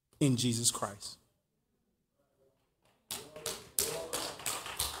in Jesus Christ.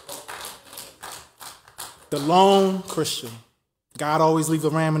 The lone Christian. God always leaves a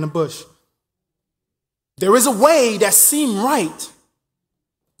ram in the bush. There is a way that seems right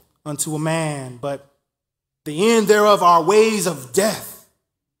unto a man, but the end thereof are ways of death.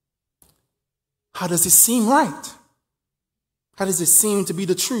 How does it seem right? How does it seem to be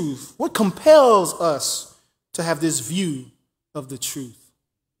the truth? What compels us to have this view of the truth?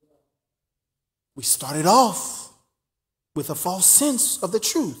 We started off with a false sense of the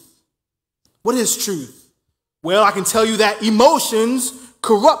truth. What is truth? Well, I can tell you that emotions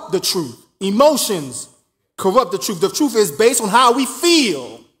corrupt the truth. Emotions corrupt the truth. The truth is based on how we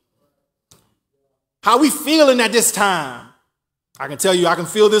feel. How we feeling at this time. I can tell you I can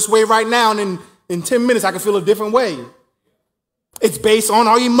feel this way right now, and in 10 minutes I can feel a different way. It's based on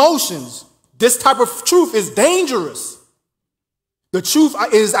our emotions. This type of truth is dangerous. The truth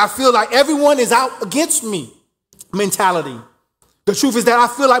is I feel like everyone is out against me mentality. The truth is that I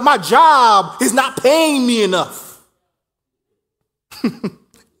feel like my job is not paying me enough.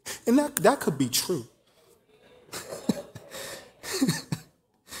 And that could be true.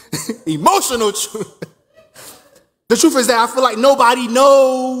 Emotional truth. The truth is that I feel like nobody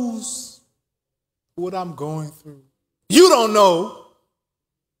knows what I'm going through. You don't know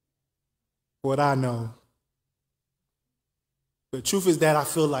what I know. The truth is that I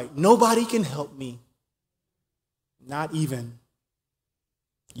feel like nobody can help me, not even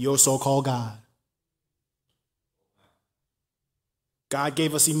your so-called God. God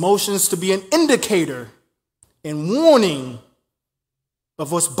gave us emotions to be an indicator and warning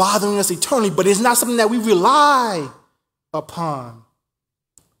of what's bothering us eternally, but it's not something that we rely upon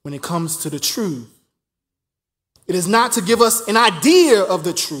when it comes to the truth. It is not to give us an idea of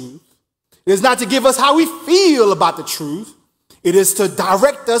the truth. It is not to give us how we feel about the truth. It is to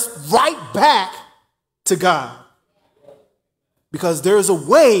direct us right back to God. Because there is a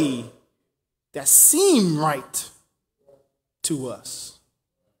way that seems right to us.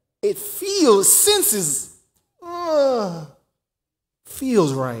 It feels, senses,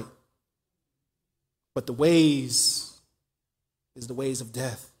 feels right. But the ways is the ways of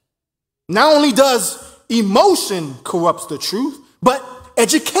death. Not only does emotion corrupts the truth, but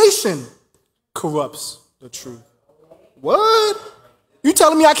education corrupts the truth. What? You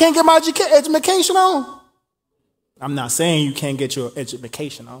telling me I can't get my education on? I'm not saying you can't get your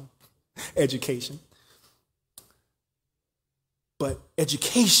education on. Education. But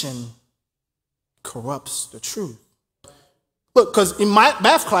education corrupts the truth. Look, because in my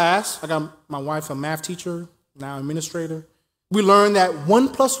math class, I got my wife a math teacher, now administrator. We learned that 1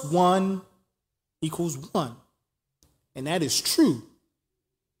 plus 1 equals 1. And that is true.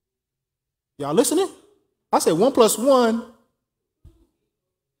 Y'all listening? I said 1 plus 1.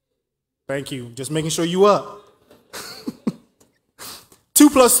 Thank you. Just making sure you up. 2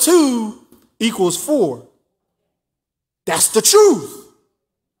 plus 2 equals 4. That's the truth.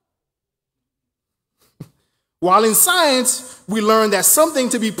 While in science, we learn that something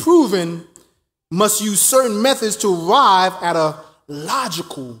to be proven must use certain methods to arrive at a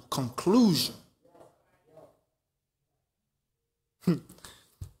logical conclusion.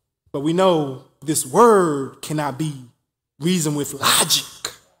 But we know this word cannot be reasoned with logic.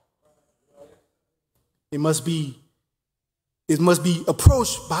 It must be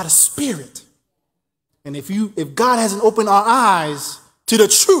approached by the Spirit. And if God hasn't opened our eyes to the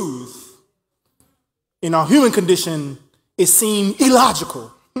truth, in our human condition, it seems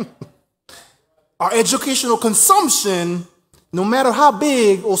illogical. Our educational consumption, no matter how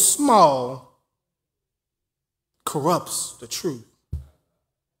big or small, corrupts the truth.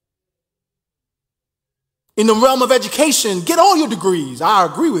 In the realm of education, get all your degrees. I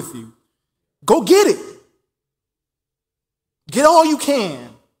agree with you. Go get it. Get all you can.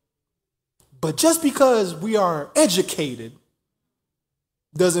 But just because we are educated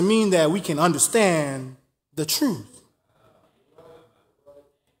doesn't mean that we can understand the truth.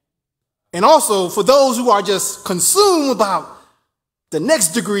 And also, for those who are just consumed about the next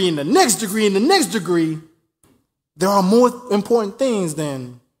degree and the next degree and the next degree, there are more important things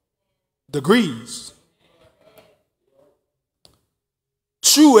than degrees.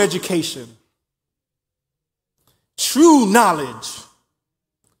 True education, true knowledge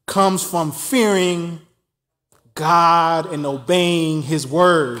comes from fearing God and obeying his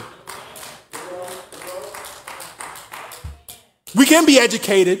word. We can be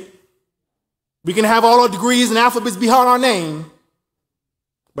educated. We can have all our degrees and alphabets behind our name.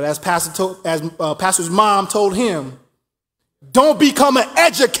 But as Pastor's mom told him, don't become an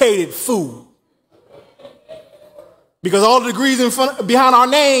educated fool. Because all the degrees behind our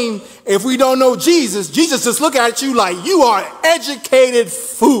name, if we don't know Jesus, Jesus just look at you like you are an educated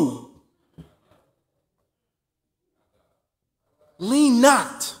fool. Lean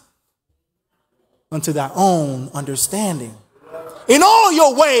not unto thy own understanding. In all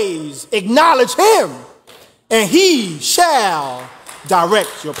your ways, acknowledge him, and he shall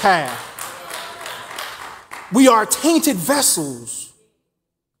direct your path. We are tainted vessels,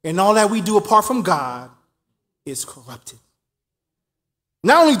 and all that we do apart from God is corrupted.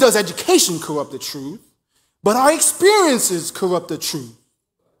 Not only does education corrupt the truth, but our experiences corrupt the truth.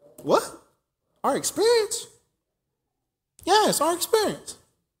 What? Our experience? Yes, our experience.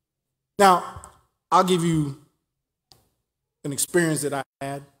 Now, I'll give you an experience that I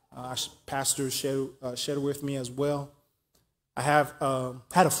had. Pastor shared it with me as well. I have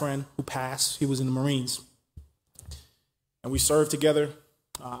had a friend who passed. He was in the Marines. And we served together.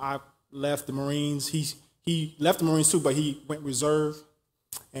 I left the Marines. He left the Marines too, but he went reserve.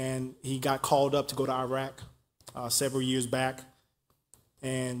 And he got called up to go to Iraq several years back.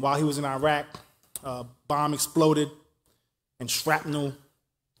 And while he was in Iraq, a bomb exploded and shrapnel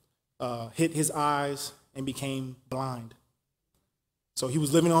hit his eyes and became blind. So he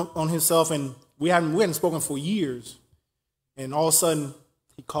was living on himself, and we hadn't spoken for years. And all of a sudden,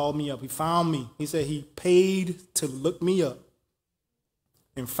 he called me up. He found me. He said he paid to look me up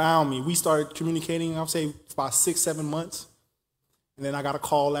and found me. We started communicating, I would say, for about 6-7 months. And then I got a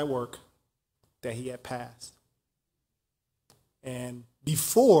call at work that he had passed. And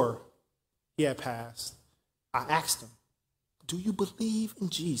before he had passed, I asked him, do you believe in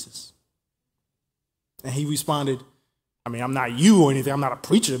Jesus? And he responded, I mean, I'm not you or anything. I'm not a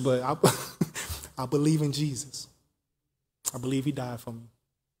preacher, but I believe in Jesus. I believe he died for me.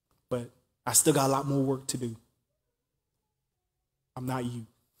 But I still got a lot more work to do. I'm not you.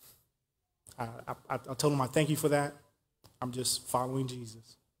 I told him I thank you for that. I'm just following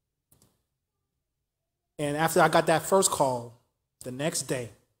Jesus. And after I got that first call, the next day,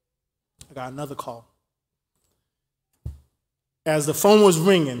 I got another call. As the phone was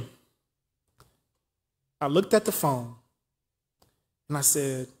ringing, I looked at the phone and I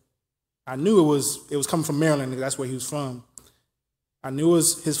said, I knew it was coming from Maryland, that's where he was from. I knew it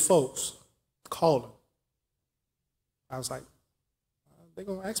was his folks calling. I was like, they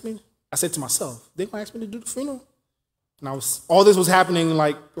gonna ask me? I said to myself, they gonna ask me to do the funeral? And all this was happening in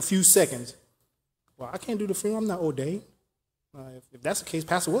like a few seconds. Well, I can't do the funeral. I'm not ordained. If that's the case,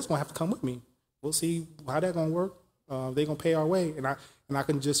 Pastor Will's going to have to come with me. We'll see how that's going to work. They're going to pay our way. And I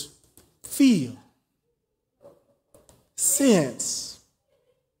can just feel, sense.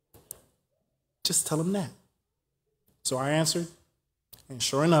 Just tell them that. So I answered. And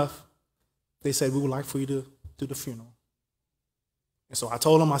sure enough, they said, we would like for you to do the funeral. And so I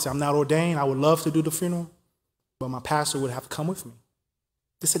told them, I said, I'm not ordained. I would love to do the funeral, but my pastor would have to come with me.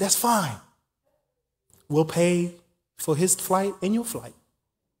 They said, that's fine. We'll pay for his flight and your flight.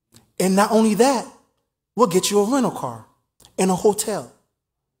 And not only that, we'll get you a rental car and a hotel.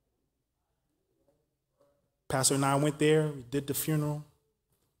 Pastor and I went there, we did the funeral,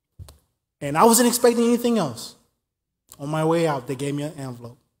 and I wasn't expecting anything else. On my way out, they gave me an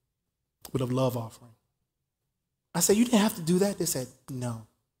envelope with a love offering. I said, you didn't have to do that? They said, no,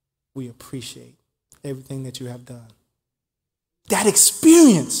 we appreciate everything that you have done. That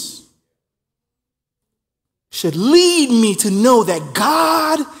experience should lead me to know that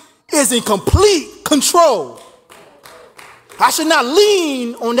God is in complete control. I should not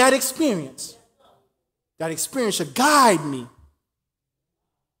lean on that experience. That experience should guide me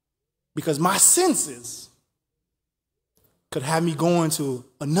because my senses could have me going to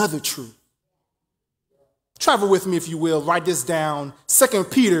another truth. Travel with me, if you will. Write this down. 2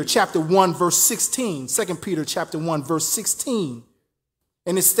 Peter chapter 1, verse 16. 2 Peter chapter 1, verse 16.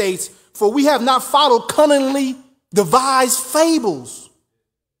 And it states, for we have not followed cunningly devised fables,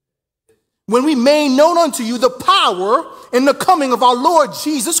 when we made known unto you the power and the coming of our Lord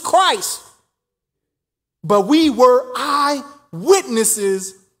Jesus Christ. But we were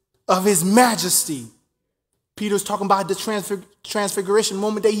eyewitnesses of his majesty. Peter's talking about the transfiguration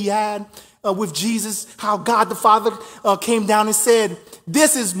moment that he had with Jesus, how God the Father came down and said,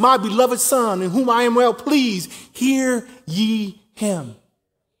 this is my beloved Son in whom I am well pleased. Hear ye him.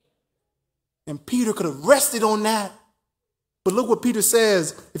 And Peter could have rested on that. But look what Peter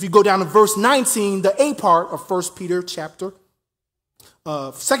says. If you go down to verse 19, the A part of 2 Peter chapter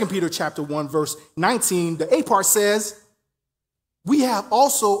 1, verse 19, the A part says, we have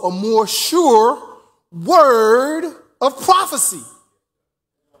also a more sure word of prophecy.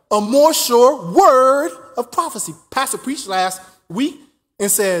 A more sure word of prophecy. Pastor preached last week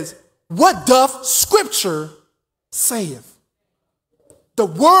and says, what doth Scripture saith? The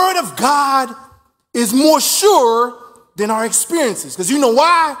word of God is more sure than our experiences. Because you know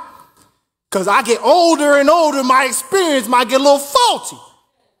why? Because I get older and older, my experience might get a little faulty.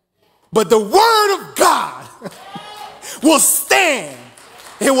 But the word of God will stand.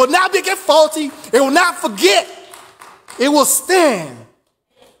 It will not get faulty. It will not forget. It will stand.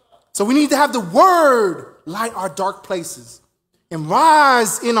 So we need to have the word light our dark places and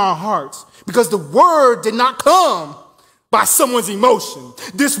rise in our hearts, because the word did not come by someone's emotion.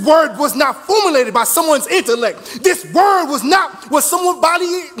 This word was not formulated by someone's intellect. This word was not what someone body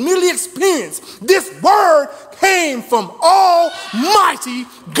merely experienced. This word came from Almighty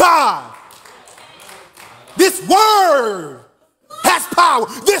God. This word has power.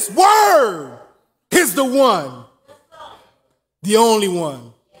 This word is the one, the only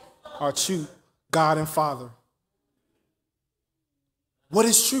one, our true God and Father. What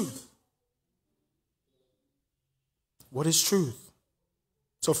is truth? What is truth?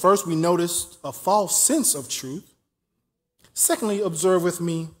 So first, we noticed a false sense of truth. Secondly, observe with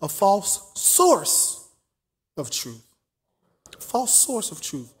me a false source of truth. False source of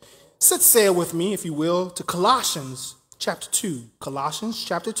truth. Set sail with me, if you will, to Colossians chapter 2. Colossians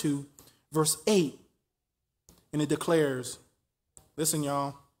chapter 2, verse 8. And it declares, listen,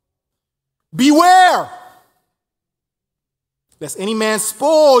 y'all, beware lest any man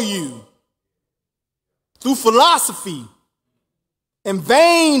spoil you through philosophy and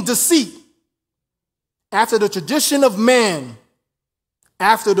vain deceit, after the tradition of men,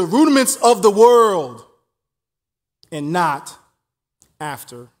 after the rudiments of the world, and not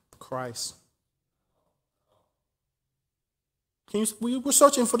after Christ. We're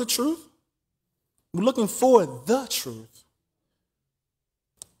searching for the truth. We're looking for the truth.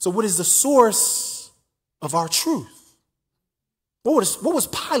 So what is the source of our truth? What was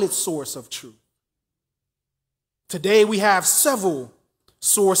Pilate's source of truth? Today we have several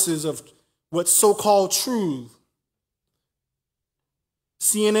sources of what's so-called truth.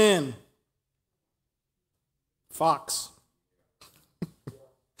 CNN, Fox,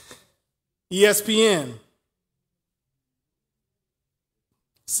 ESPN,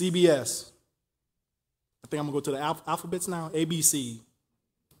 CBS. I think I'm going to go to the alphabets now. ABC,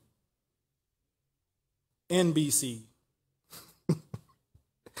 NBC.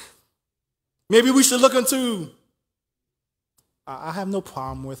 Maybe we should look into I have no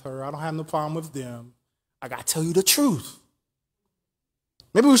problem with her. I don't have no problem with them. I got to tell you the truth.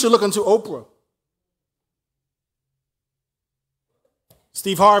 Maybe we should look into Oprah.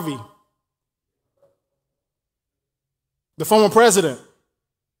 Steve Harvey, the former president.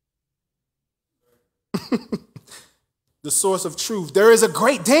 The source of truth. There is a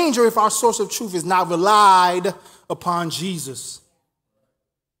great danger if our source of truth is not relied upon Jesus.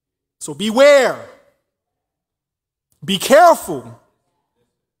 So beware. Be careful.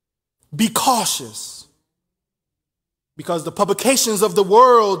 Be cautious. Because the publications of the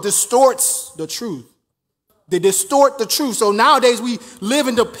world distorts the truth. They distort the truth. So nowadays we live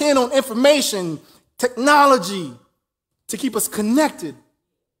and depend on information, technology to keep us connected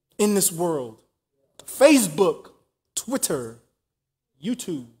in this world. Facebook, Twitter,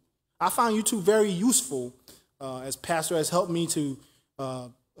 YouTube. I find YouTube very useful as pastor has helped me to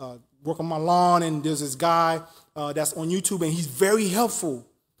work on my lawn, and there's this guy that's on YouTube, and he's very helpful.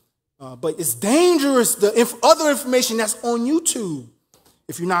 But it's dangerous, the other information that's on YouTube,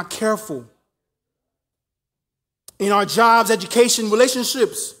 if you're not careful. In our jobs, education,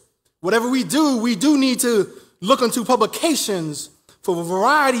 relationships, whatever we do need to look into publications for a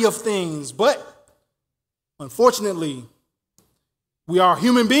variety of things. But unfortunately, we are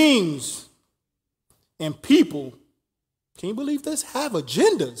human beings, and people, can you believe this, have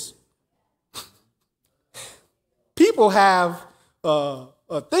agendas. People have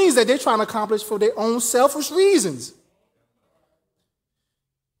things that they're trying to accomplish for their own selfish reasons.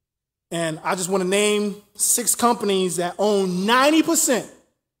 And I just want to name 6 companies that own 90%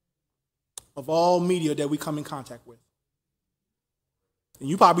 of all media that we come in contact with. And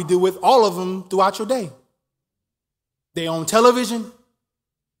you probably deal with all of them throughout your day. They own television,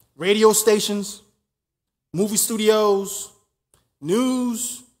 radio stations, movie studios,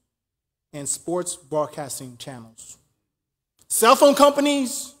 news, and sports broadcasting channels. Cell phone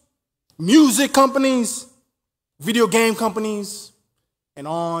companies, music companies, video game companies, and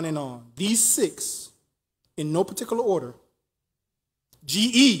on and on. These 6, in no particular order: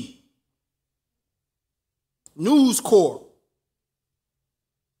 GE, News Corp,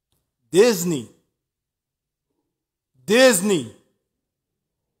 Disney,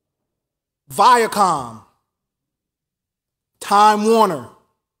 Viacom, Time Warner,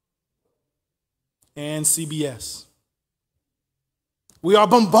 and CBS. We are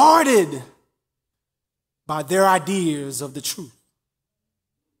bombarded by their ideas of the truth.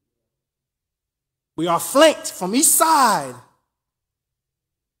 We are flanked from each side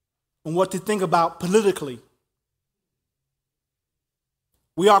on what to think about politically.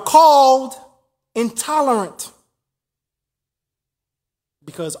 We are called intolerant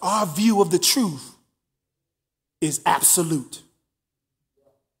because our view of the truth is absolute.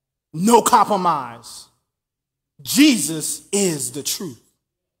 No compromise. Jesus is the truth.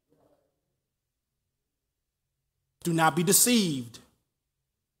 Do not be deceived.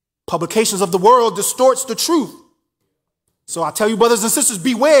 Publications of the world distorts the truth. So I tell you, brothers and sisters,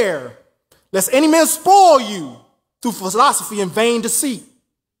 beware, lest any man spoil you through philosophy and vain deceit.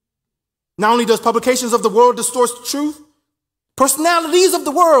 Not only does publications of the world distort the truth, personalities of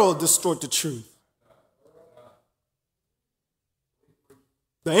the world distort the truth.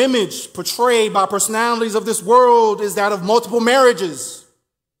 The image portrayed by personalities of this world is that of multiple marriages,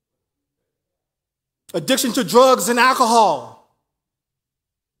 addiction to drugs and alcohol,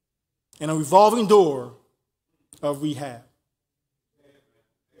 and a revolving door of rehab.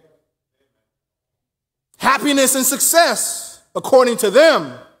 Happiness and success, according to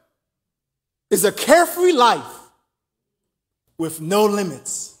them, is a carefree life with no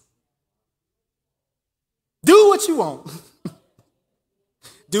limits. Do what you want.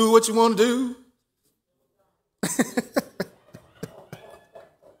 Do what you want to do.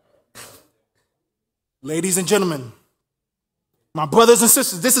 Ladies and gentlemen, my brothers and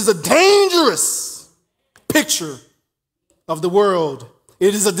sisters, this is a dangerous picture of the world.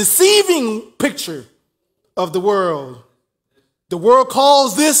 It is a deceiving picture of the world. The world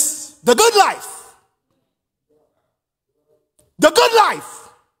calls this the good life. The good life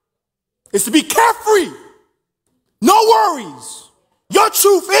is to be carefree, no worries. Your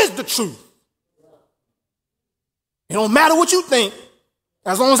truth is the truth. It don't matter what you think,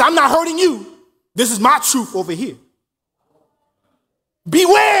 as long as I'm not hurting you. This is my truth over here.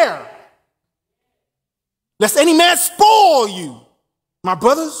 Beware, lest any man spoil you, my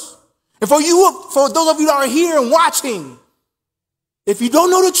brothers. And for those of you that are here and watching, if you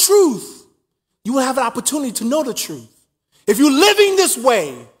don't know the truth, you will have an opportunity to know the truth. If you're living this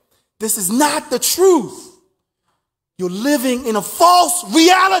way, this is not the truth. You're living in a false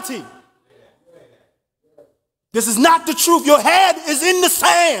reality. This is not the truth. Your head is in the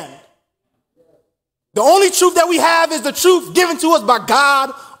sand. The only truth that we have is the truth given to us by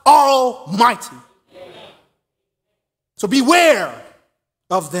God Almighty. So beware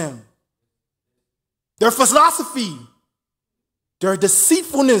of them. Their philosophy, their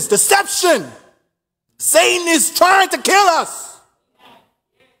deceitfulness, deception. Satan is trying to kill us.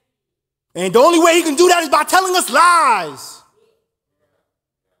 And the only way he can do that is by telling us lies.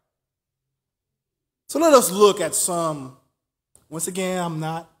 So let us look at some. Once again, I'm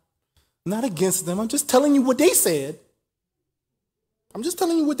not against them. I'm just telling you what they said. I'm just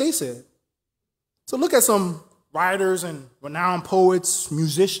telling you what they said. So look at some writers and renowned poets,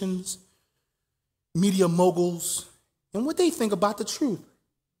 musicians, media moguls, and what they think about the truth.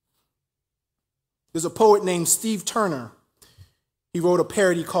 There's a poet named Steve Turner. He wrote a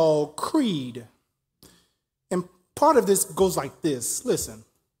parody called Creed. And part of this goes like this. Listen,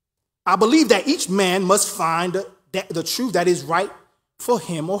 I believe that each man must find the truth that is right for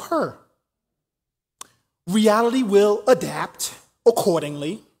him or her. Reality will adapt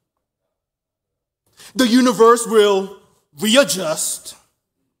accordingly. The universe will readjust.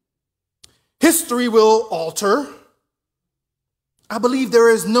 History will alter. I believe there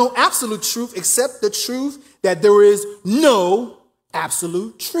is no absolute truth except the truth that there is no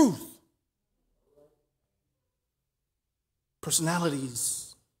absolute truth.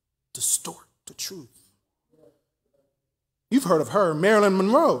 Personalities distort the truth. You've heard of her, Marilyn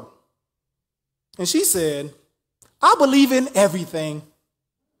Monroe. And she said, I believe in everything.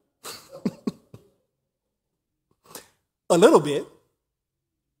 A little bit.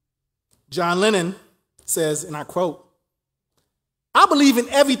 John Lennon says, and I quote, I believe in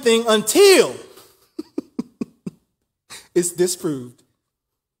everything until it's disproved.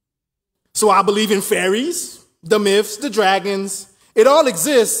 So I believe in fairies, the myths, the dragons. It all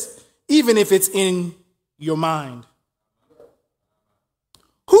exists, even if it's in your mind.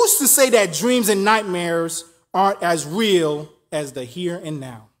 Who's to say that dreams and nightmares aren't as real as the here and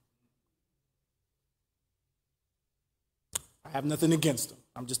now? I have nothing against them.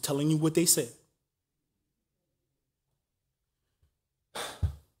 I'm just telling you what they said.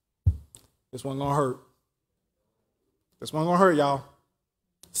 This one gonna hurt. This one gonna hurt, y'all.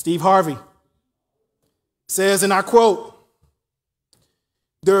 Steve Harvey says, and I quote,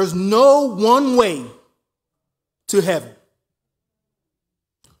 there's no one way to heaven.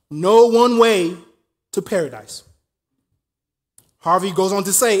 No one way to paradise. Harvey goes on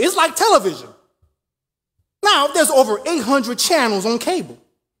to say, it's like television. Now, there's over 800 channels on cable.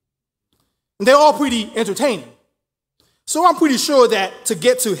 And they're all pretty entertaining. So I'm pretty sure that to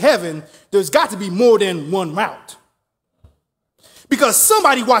get to heaven, there's got to be more than one route. Because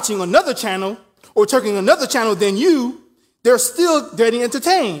somebody watching another channel or taking another channel than you, they're still getting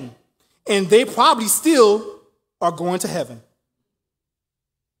entertained. And they probably still are going to heaven.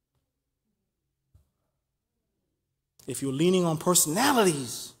 If you're leaning on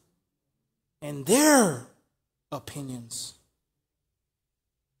personalities and their opinions,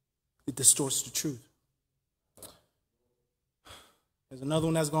 it distorts the truth. There's another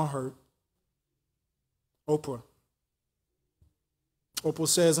one that's going to hurt. Oprah. Oprah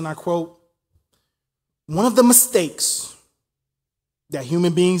says, and I quote, one of the mistakes that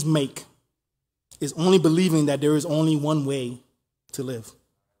human beings make is only believing that there is only one way to live.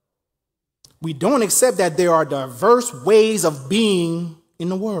 We don't accept that there are diverse ways of being in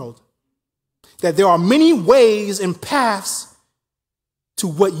the world, that there are many ways and paths to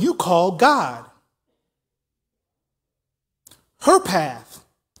what you call God. Her path,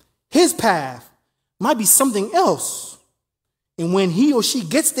 his path, might be something else. And when he or she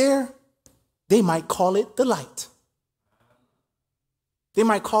gets there, they might call it the light. They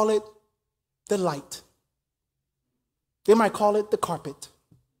might call it the light. They might call it the carpet.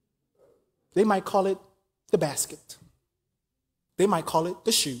 They might call it the basket. They might call it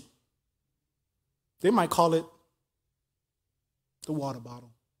the shoe. They might call it the water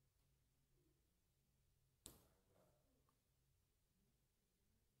bottle.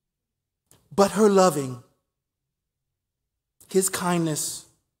 But her loving, his kindness,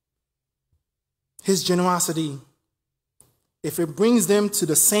 his generosity, if it brings them to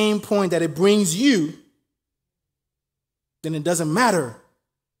the same point that it brings you, then it doesn't matter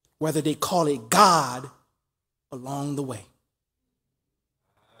whether they call it God along the way.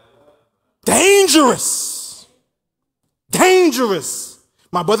 Dangerous. Dangerous.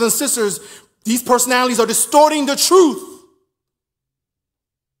 My brothers and sisters, these personalities are distorting the truth.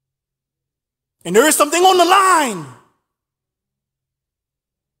 And there is something on the line.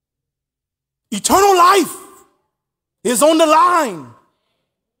 Eternal life is on the line.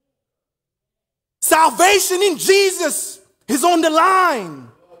 salvation in Jesus is on the line.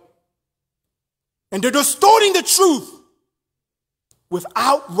 And they're distorting the truth with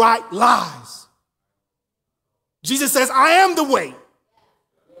outright lies. Jesus says, I am the way,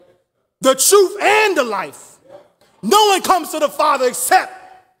 the truth, and the life. No one comes to the Father except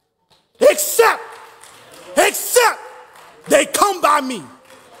they come by me.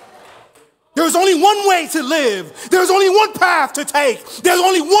 There's only one way to live. There's only one path to take. There's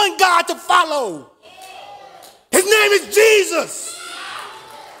only one God to follow. His name is Jesus.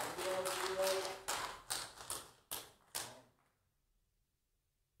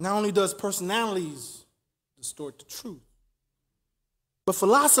 Not only does personalities distort the truth, but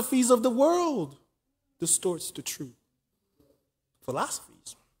philosophies of the world distorts the truth.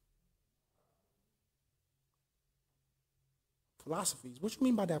 Philosophies. What you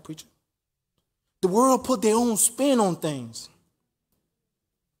mean by that, preacher? The world put their own spin on things.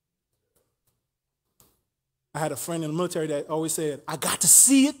 I had a friend in the military that always said, I got to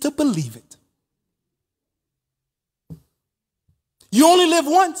see it to believe it. You only live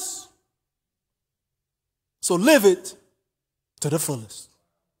once, so live it to the fullest.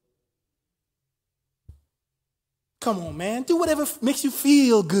 Come on, man. Do whatever makes you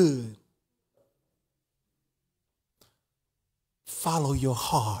feel good. Follow your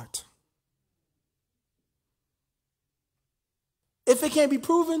heart. If it can't be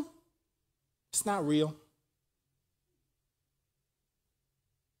proven, it's not real.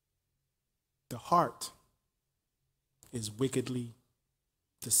 The heart is wickedly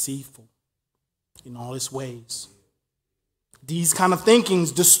deceitful in all its ways. These kind of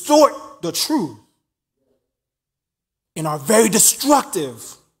thinkings distort the truth and are very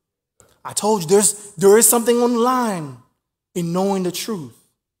destructive. I told you there is something on the line in knowing the truth.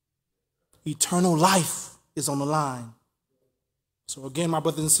 Eternal life is on the line. So again, my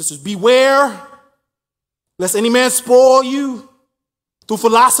brothers and sisters, beware lest any man spoil you through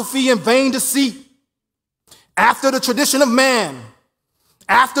philosophy and vain deceit, after the tradition of man,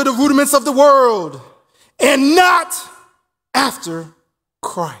 after the rudiments of the world, and not after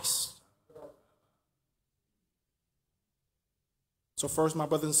Christ. So first, my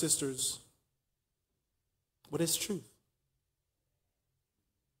brothers and sisters, what is truth?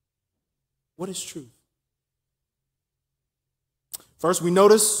 What is truth? First, we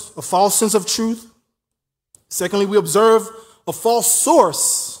notice a false sense of truth. Secondly, we observe a false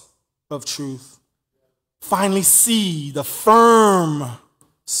source of truth. Finally, see the firm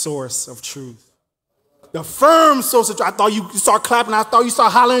source of truth. The firm source of truth. I thought you start clapping. I thought you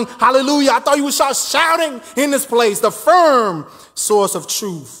start hollering, hallelujah. I thought you would start shouting in this place. The firm source of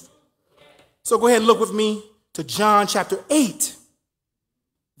truth. So go ahead and look with me to John chapter 8,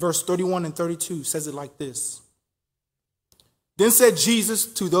 verse 31 and 32. It says it like this. Then said Jesus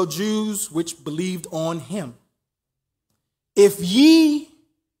to the Jews which believed on him, if ye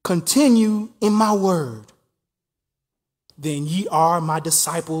continue in my word, then ye are my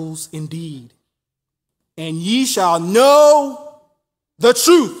disciples indeed, and ye shall know the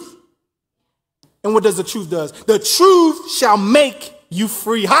truth. And what does the truth do? The truth shall make you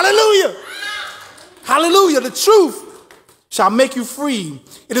free. Hallelujah. Hallelujah. The truth shall make you free.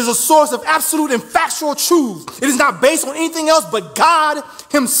 It is a source of absolute and factual truth. It is not based on anything else but God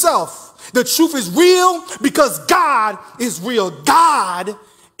himself. The truth is real because God is real. God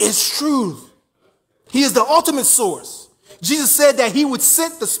is truth. He is the ultimate source. Jesus said that he would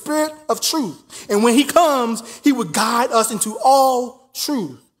send the Spirit of truth. And when he comes, he would guide us into all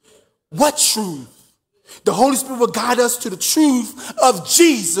truth. What truth? The Holy Spirit will guide us to the truth of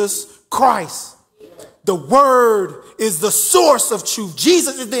Jesus Christ. The Word is the source of truth.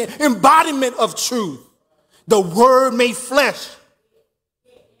 Jesus is the embodiment of truth. The Word made flesh.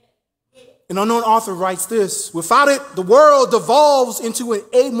 An unknown author writes this: without it, the world devolves into an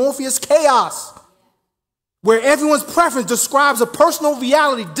amorphous chaos where everyone's preference describes a personal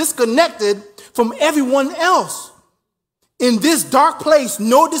reality disconnected from everyone else. In this dark place,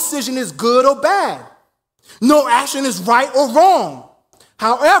 no decision is good or bad. No action is right or wrong.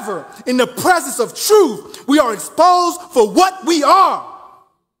 However, in the presence of truth, we are exposed for what we are.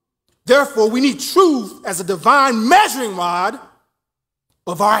 Therefore, we need truth as a divine measuring rod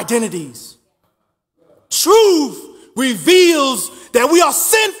of our identities. Truth reveals that we are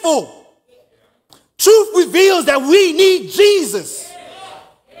sinful. Truth reveals that we need Jesus.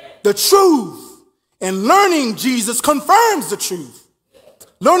 The truth and learning Jesus confirms the truth.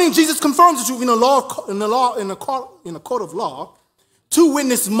 Learning Jesus confirms the truth. In a court of law, two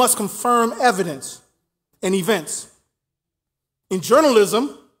witnesses must confirm evidence and events. In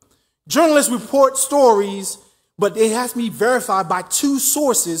journalism, journalists report stories, but it has to be verified by two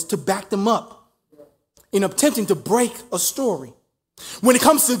sources to back them up. in attempting to break a story. When it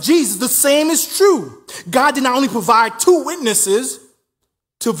comes to Jesus, the same is true. God did not only provide 2 witnesses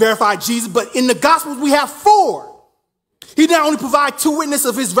to verify Jesus, but in the Gospels we have 4. He did not only provide 2 witnesses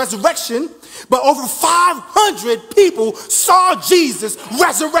of his resurrection, but over 500 people saw Jesus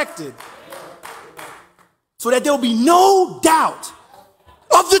resurrected. So that there will be no doubt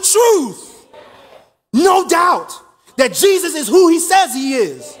of the truth. No doubt that Jesus is who he says he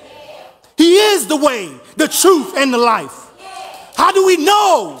is. He is the way, the truth, and the life. How do we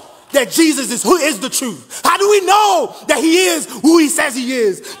know that Jesus is who is the truth? How do we know that he is who he says he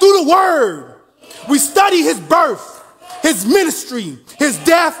is? Through the word. We study his birth, his ministry, his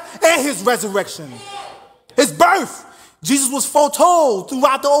death, and his resurrection. His birth, Jesus was foretold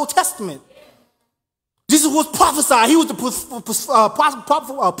throughout the Old Testament. Jesus was prophesied. He was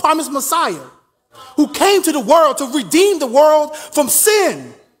the promised Messiah who came to the world to redeem the world from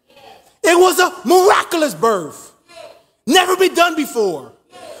sin. It was a miraculous birth. Never been done before.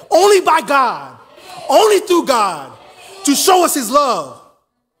 Only by God. Only through God to show us his love.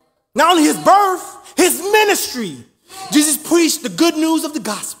 Not only his birth, his ministry. Jesus preached the good news of the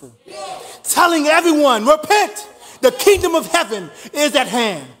gospel. Telling everyone, repent. The kingdom of heaven is at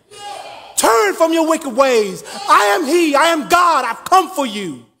hand. Turn from your wicked ways. I am he. I am God. I've come for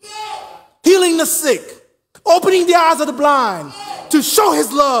you. Healing the sick. Opening the eyes of the blind. To show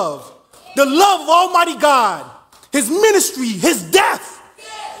his love. The love of Almighty God. His ministry. His death.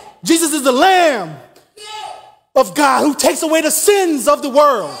 Jesus is the Lamb of God who takes away the sins of the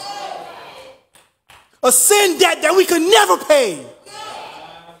world. A sin debt that we could never pay.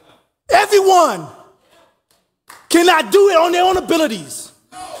 Everyone cannot do it on their own abilities.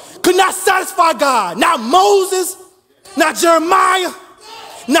 Could not satisfy God. Not Moses, not Jeremiah,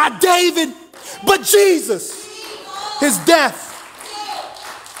 not David, but Jesus. His death,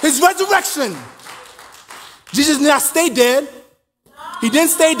 his resurrection. Jesus did not stay dead. He didn't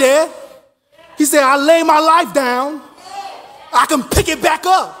stay dead. He said, I lay my life down. I can pick it back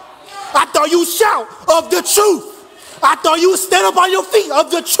up. I thought you would shout of the truth. I thought you would stand up on your feet of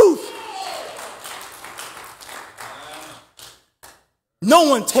the truth. No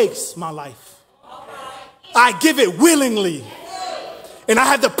one takes my life. I give it willingly. And I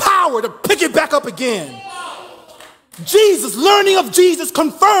have the power to pick it back up again. Jesus, learning of Jesus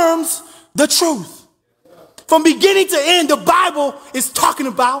confirms the truth. From beginning to end, the Bible is talking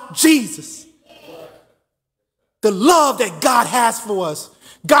about Jesus. The love that God has for us.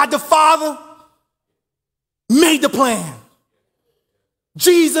 God the Father made the plan.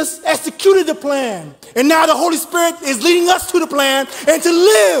 Jesus executed the plan. And now the Holy Spirit is leading us to the plan and to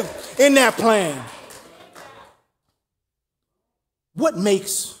live in that plan. What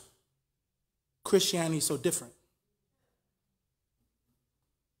makes Christianity so different?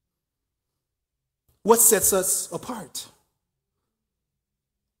 What sets us apart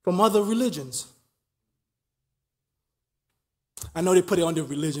from other religions? I know they put it under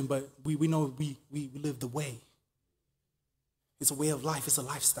religion, but we know we live the way. It's a way of life. It's a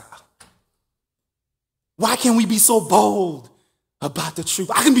lifestyle. Why can't we be so bold about the truth?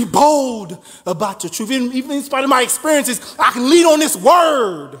 I can be bold about the truth. Even in spite of my experiences, I can lean on this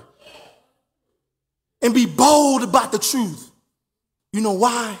word and be bold about the truth. You know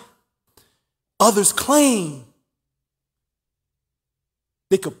why? Others claim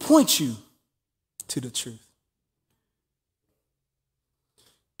they could point you to the truth.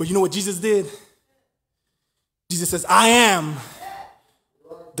 But you know what Jesus did? Jesus says, I am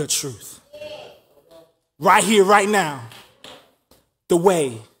the truth. Right here, right now. The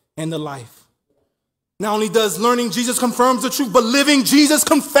way and the life. Not only does learning Jesus confirms the truth, but living Jesus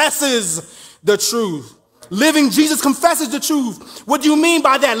confesses the truth. Living Jesus confesses the truth. What do you mean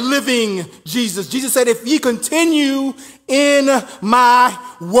by that, living Jesus? Jesus said, if ye continue in my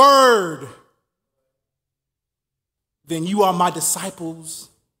word, then you are my disciples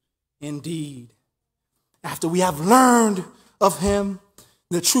indeed. After we have learned of him,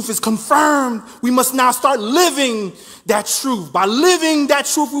 the truth is confirmed. We must now start living that truth. By living that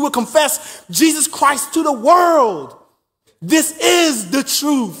truth, we will confess Jesus Christ to the world. This is the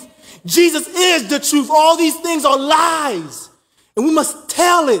truth. Jesus is the truth. All these things are lies. And we must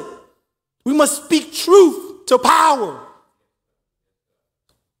tell it. We must speak truth to power.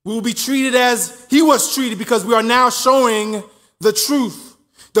 We will be treated as he was treated because we are now showing the truth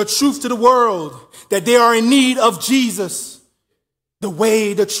to the world, that they are in need of Jesus, the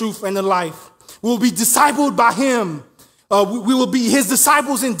way, the truth, and the life. We will be discipled by him. We will be his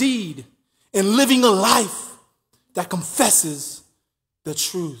disciples indeed, in living a life that confesses the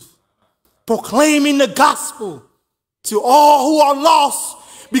truth. Proclaiming the gospel to all who are lost,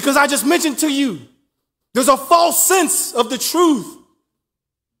 because I just mentioned to you There's a false sense of the truth.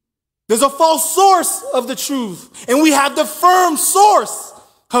 There's a false source of the truth. And we have the firm source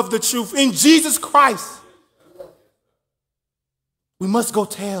of the truth in Jesus Christ. We must go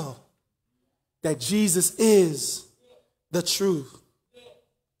tell that Jesus is the truth.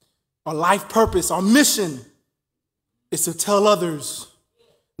 Our life purpose, our mission is to tell others,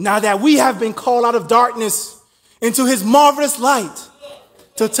 now that we have been called out of darkness into his marvelous light,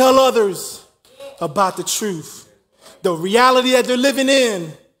 to tell others about the truth. The reality that they're living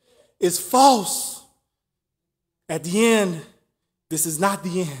in is false. At the end, this is not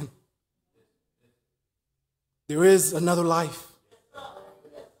the end. There is another life.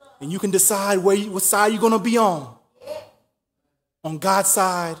 And you can decide what side you're going to be on God's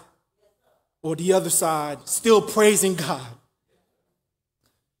side or the other side, still praising God.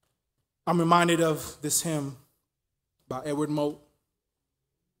 I'm reminded of this hymn by Edward Mote.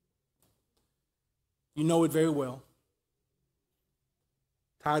 You know it very well.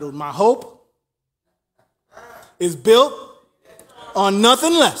 Titled, My Hope is Built on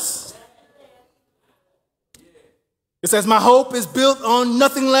Nothing Less. It says, my hope is built on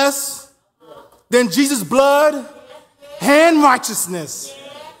nothing less than Jesus' blood and righteousness.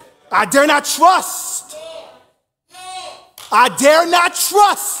 I dare not trust. I dare not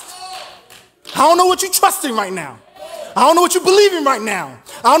trust. I don't know what you're trusting right now. I don't know what you're believing right now.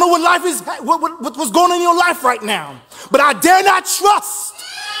 I don't know what life is, what's going on in your life right now. But I dare not trust.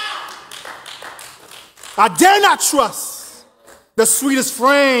 I dare not trust the sweetest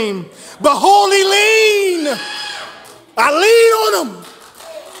frame, but wholly lean. I lean on him,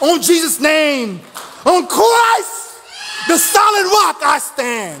 on Jesus' name, on Christ, the solid rock I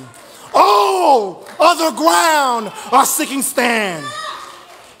stand. All other ground are sinking sand.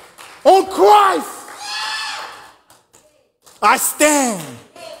 On Christ I stand.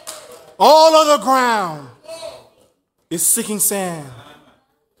 All other ground is sinking sand.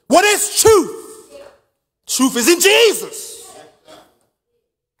 What is truth? Truth is in Jesus.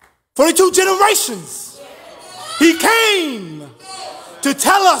 42 generations. He came to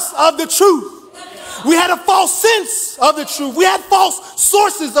tell us of the truth. We had a false sense of the truth. We had false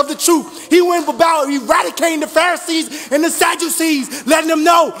sources of the truth. He went about eradicating the Pharisees and the Sadducees, letting them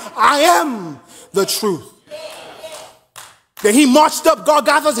know, I am the truth. Then he marched up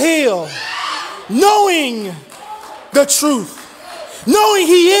Golgotha's hill, knowing the truth, knowing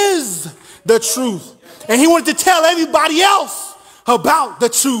he is the truth. And he wanted to tell everybody else about the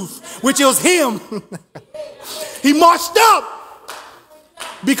truth, which was him. He marched up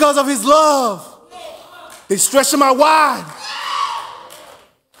because of his love. They stretched him out wide,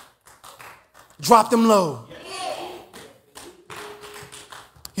 dropped him low.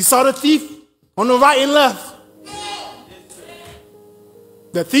 He saw the thief on the right and left.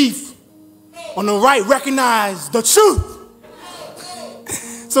 The thief on the right recognized the truth.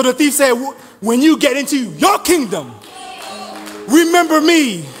 So the thief said, when you get into your kingdom, remember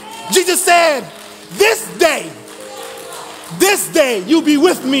me. Jesus said, this day you'll be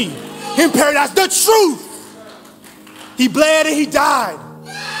with me in paradise. The truth. He bled and he died.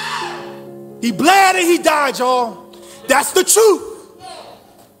 He bled and he died, y'all. That's the truth.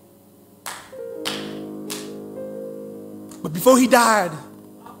 But before he died,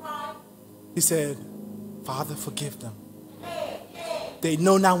 he said, Father, forgive them. They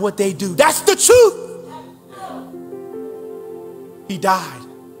know not what they do. That's the truth. He died.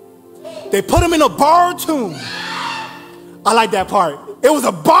 They put him in a borrowed tomb. I like that part. It was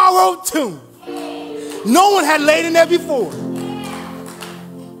a borrowed tomb. No one had laid in there before.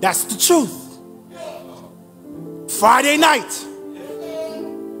 That's the truth. Friday night,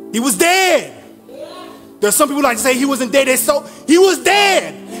 he was dead. There's some people like to say he wasn't dead. He was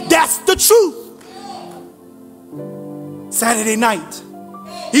dead. That's the truth. Saturday night,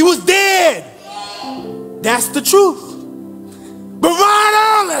 he was dead. That's the truth. But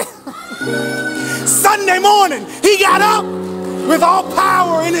right early, Sunday morning, he got up with all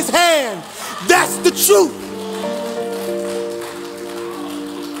power in his hand. That's the truth.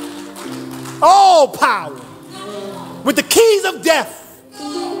 All power with the keys of death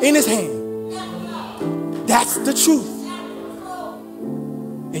in his hand. That's the truth.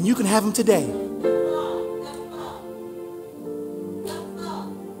 And you can have them today.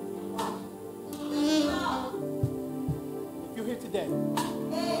 If you're here today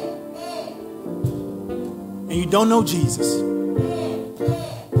and you don't know Jesus,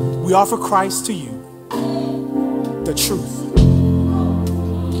 we offer Christ to you, the truth.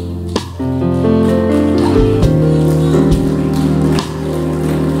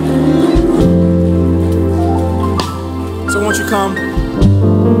 So won't you come?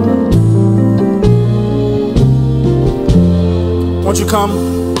 Won't you come?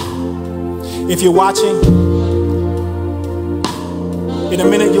 If you're watching, in a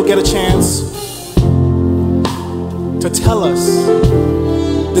minute you'll get a chance to tell us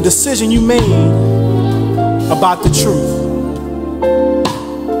the decision you made about the truth.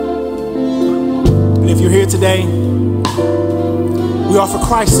 And if you're here today, we offer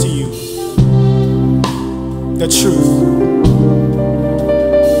Christ to you, the truth.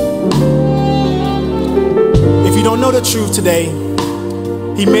 If you don't know the truth today,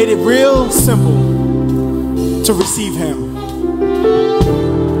 He made it real simple to receive Him.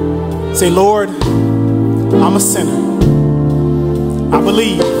 Say, Lord, I'm a sinner. I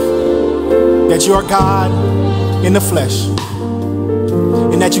believe that you are God in the flesh,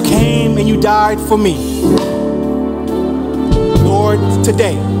 and that you came and you died for me. Lord,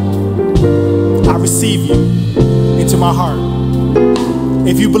 today, I receive you into my heart.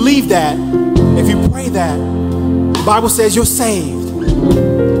 If you believe that, if you pray that, the Bible says you're saved.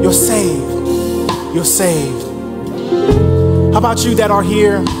 You're saved. You're saved. How about you that are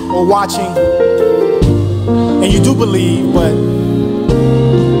here or watching and you do believe, but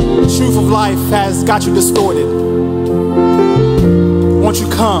the truth of life has got you distorted? Won't you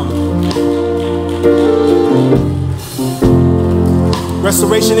come?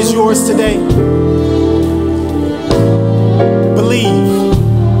 Restoration is yours today. Believe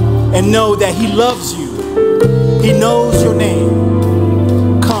and know that He loves you. He knows your name.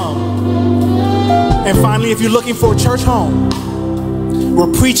 Come. And finally, if you're looking for a church home,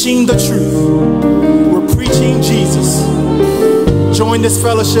 we're preaching the truth. We're preaching Jesus. Join this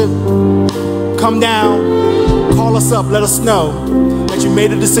fellowship. Come down. Call us up. Let us know that you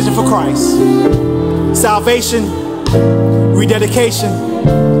made a decision for Christ. Salvation, rededication,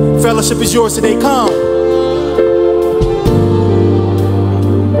 fellowship is yours today. Come.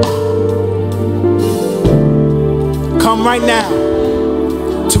 Come right now.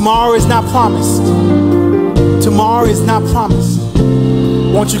 Tomorrow is not promised. Tomorrow is not promised.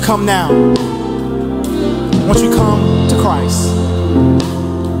 Won't you come now? Won't you come to Christ?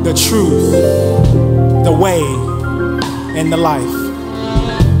 The truth, the way, and the life.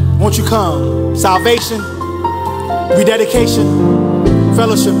 Won't you come? Salvation, rededication,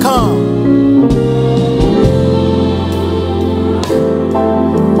 fellowship, come.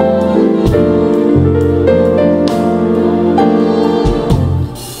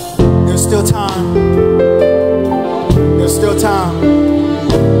 There's still time. There's still time.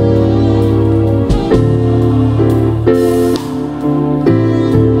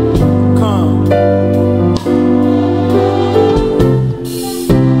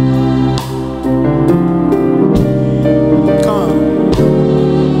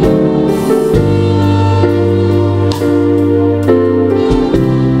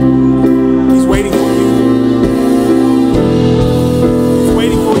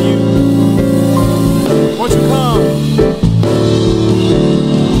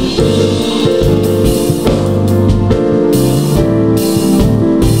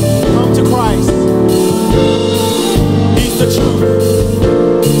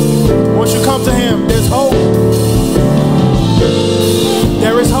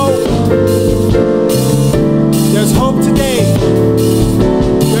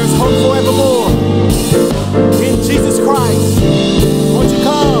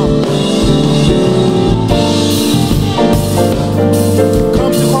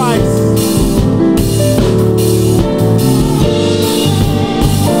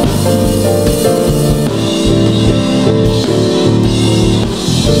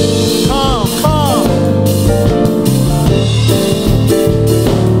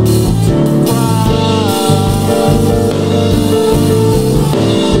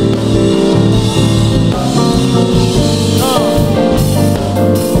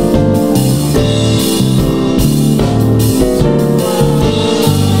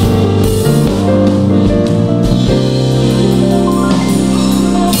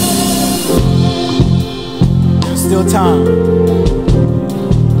 Time.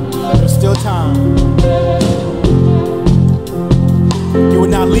 There's still time. He will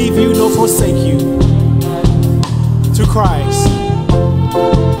not leave you nor forsake you. To Christ.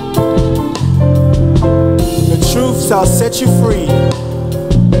 The truth shall set you free.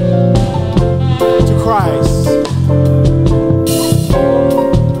 To Christ.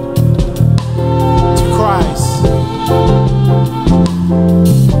 To Christ.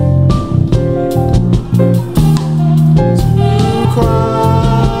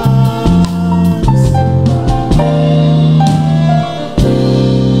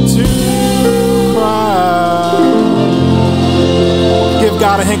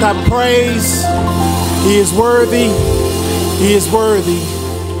 God a hand clap of praise. He is worthy. He is worthy.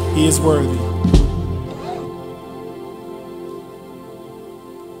 He is worthy.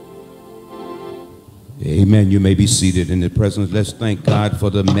 Amen. You may be seated in the presence. Let's thank God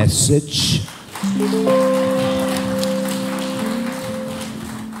for the message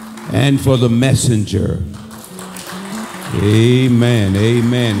and for the messenger. Amen.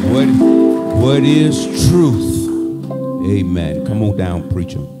 Amen. What is truth? Amen. Come on down,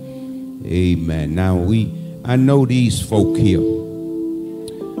 preacher. Amen. Now I know these folk here.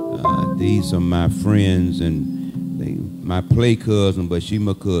 These are my friends and my play cousin, but she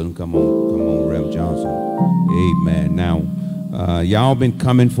my cousin. Come on, Rev Johnson. Amen. Now, y'all been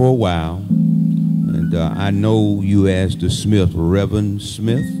coming for a while, and I know you as the Smith, Reverend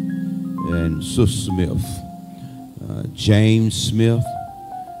Smith and Sister Smith, James Smith,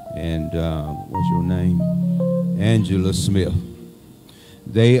 and what's your name? Angela Smith.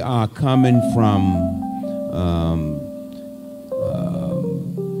 They are coming from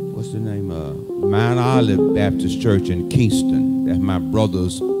what's the name? Mount Olive Baptist Church in Kingston. That's my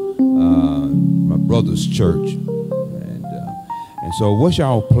brother's church. And so what's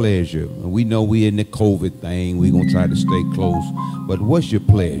y'all pleasure? We know we in the COVID thing. We're going to try to stay close. But what's your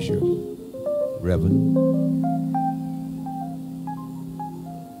pleasure, Reverend?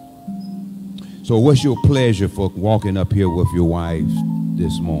 So what's your pleasure for walking up here with your wives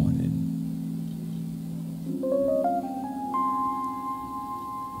this morning?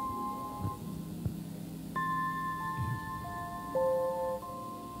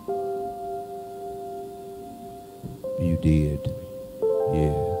 You did.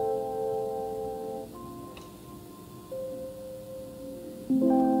 Yeah.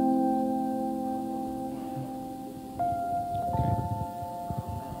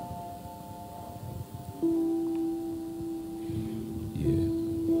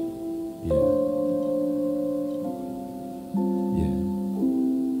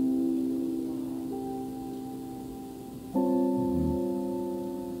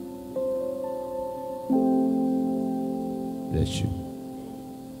 That's you.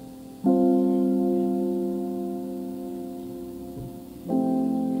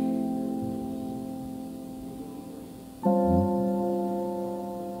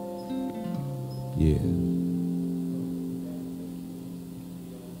 Yeah.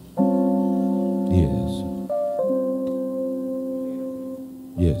 Yes.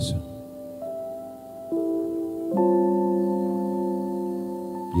 Yes.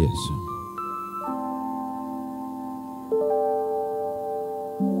 Yes.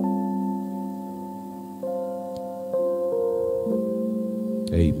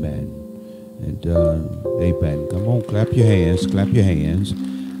 Amen. And amen. Come on, clap your hands. Clap your hands.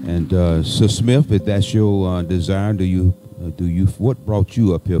 And Sister Smith, if that's your desire, do you what brought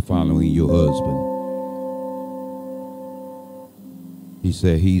you up here following your husband? He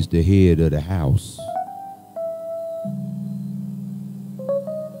said he's the head of the house.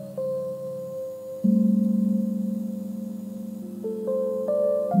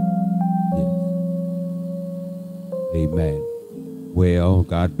 Yes. Amen. Well,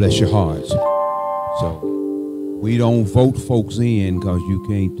 God bless your hearts. So we don't vote folks in because you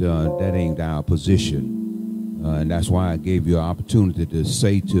can't, that ain't our position. And that's why I gave you an opportunity to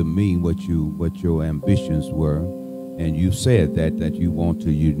say to me what your ambitions were. And you said that you want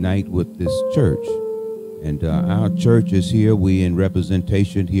to unite with this church. And our church is here. We in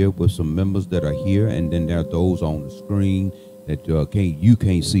representation here with some members that are here. And then there are those on the screen that you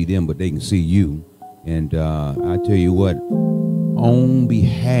can't see them, but they can see you. And I tell you what, on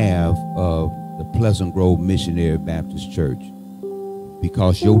behalf of the Pleasant Grove Missionary Baptist Church,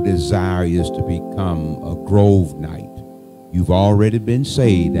 because your desire is to become a Grove Knight. You've already been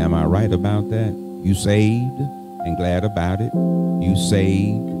saved. Am I right about that? You saved and glad about it. You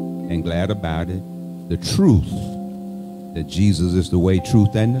saved and glad about it. The truth that Jesus is the way,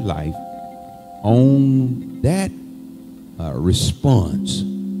 truth, and the life. On that response,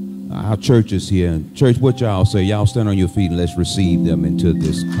 our church is here. Church, what y'all say? Y'all stand on your feet and let's receive them into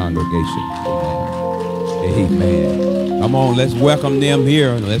this congregation. Amen. Come on, let's welcome them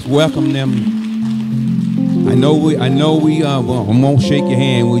here. Let's welcome them. I know we I'm gonna shake your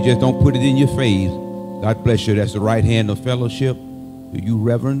hand. We just don't put it in your face. God bless you. That's the right hand of fellowship. To you,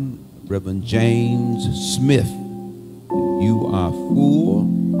 Reverend James Smith. You are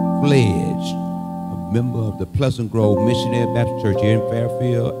full-fledged a member of the Pleasant Grove Missionary Baptist Church here in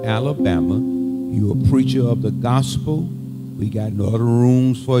Fairfield, Alabama. You're a preacher of the gospel. We got other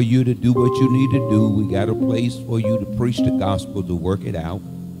rooms for you to do what you need to do. We got a place for you to preach the gospel, to work it out.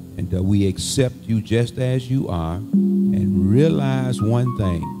 And we accept you just as you are. And realize one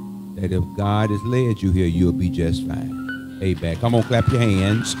thing, that if God has led you here, you'll be just fine. Amen. Come on, clap your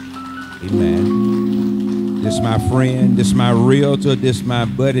hands. Amen. This my friend, this my realtor, this my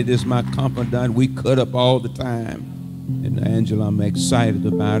buddy, this my confidant. We cut up all the time. And Angela, I'm excited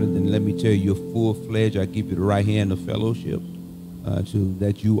about it. And let me tell you, you're full-fledged. I give you the right hand of fellowship.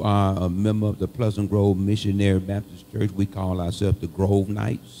 That you are a member of the Pleasant Grove Missionary Baptist Church. We call ourselves the Grove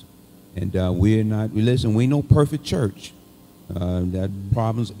Knights. And we ain't no perfect church. There are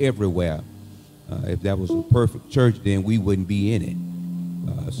problems everywhere. If that was a perfect church, then we wouldn't be in it.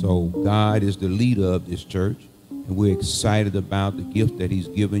 So God is the leader of this church. And we're excited about the gift that he's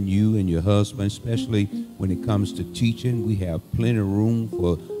given you and your husband, especially when it comes to teaching. We have plenty of room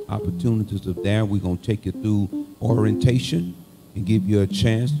for opportunities of there. We're going to take you through orientation and give you a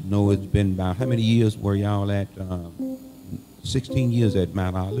chance to know it's been about how many years were y'all at? 16 years at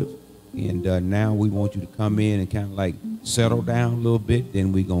Mount Olive. And now we want you to come in and kind of like settle down a little bit.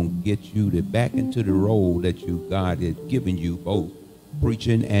 Then we're going to get you back into the role that God has given you, both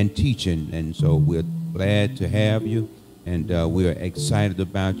preaching and teaching. And so we're glad to have you. And we're excited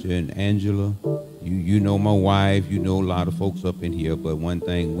about you. And Angela, you know my wife. You know a lot of folks up in here. But one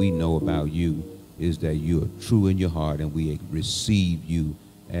thing we know about you is that you are true in your heart, and we receive you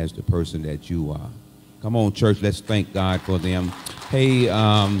as the person that you are. Come on, church, let's thank God for them. Hey,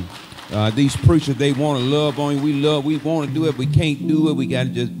 these preachers, they want to love on you. We want to do it. We can't do it. We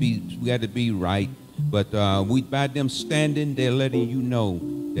got to be right. But by them standing, they're letting you know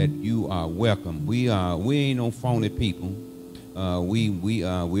that you are welcome. We ain't no phony people.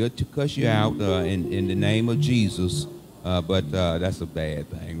 We'll to cuss you out in the name of Jesus. But that's a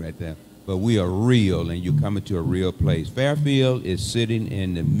bad thing right there. But we are real, and you're coming to a real place. Fairfield is sitting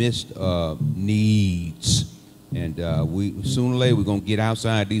in the midst of needs. And sooner or later, we're going to get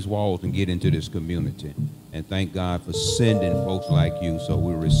outside these walls and get into this community. And thank God for sending folks like you. So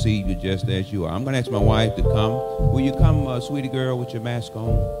we'll receive you just as you are. I'm going to ask my wife to come. Will you come, sweetie girl, with your mask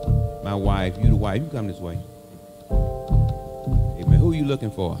on? My wife, you the wife. You come this way. Amen. Who are you looking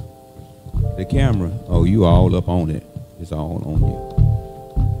for? The camera. Oh, you all up on it. It's all on you.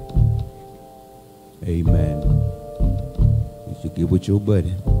 Amen. You should get with your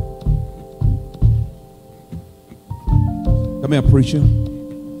buddy. Come here, preacher.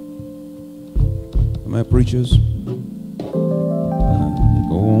 Come here, preachers.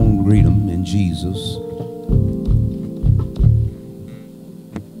 Go on, greet them in Jesus.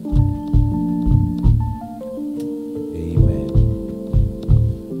 Amen.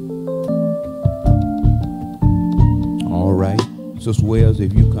 All right. Sister Wells,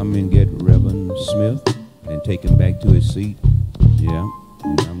 if you come and get Reverend Smith and take him back to his seat. Yeah.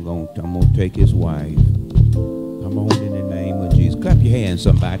 And I'm gonna take his wife. Come on in the name of Jesus. Clap your hands,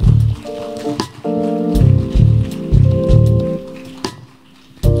 somebody.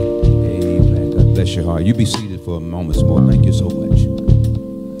 Amen. God bless your heart. You be seated for a moment more. Thank you so much.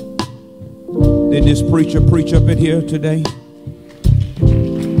 Did this preacher preach up in here today?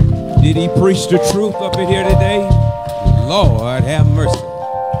 Did he preach the truth up in here today? Lord, have mercy.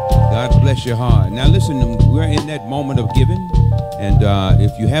 God bless your heart. Now listen, we're in that moment of giving. And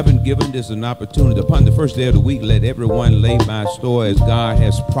if you haven't given, there's an opportunity. Upon the first day of the week, let everyone lay by store as God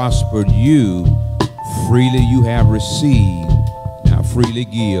has prospered you. Freely you have received. Now freely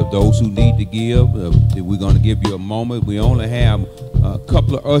give. Those who need to give, we're going to give you a moment. We only have a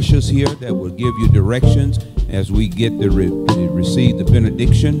couple of ushers here that will give you directions as we get to receive the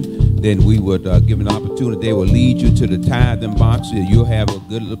benediction. Then we would give an opportunity. They will lead you to the tithing box. You'll have a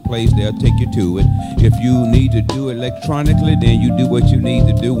good little place. They'll take you to it. If you need to do it electronically, then you do what you need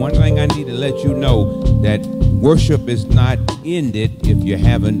to do. One thing I need to let you know, that worship is not ended if you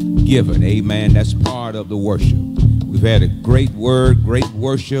haven't given. Amen. That's part of the worship. We've had a great word, great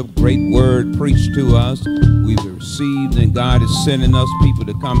worship, great word preached to us. We've received, and God is sending us people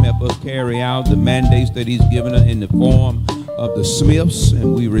to come help us carry out the mandates that he's given us in the form of the Smiths,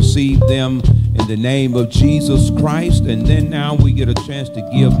 and we receive them in the name of Jesus Christ. And then now we get a chance to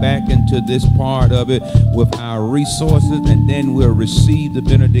give back into this part of it with our resources, and then we'll receive the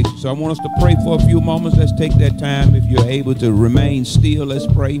benediction. So I want us to pray for a few moments. Let's take that time. If you're able to remain still, let's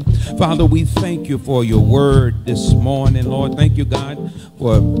pray. Father, we thank you for your word this morning, Lord. Thank you, God,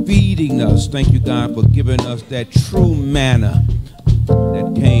 for feeding us. Thank you, God, for giving us that true manna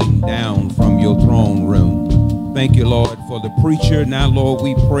that came down from your throne room. Thank you, Lord, for the preacher. Now, Lord,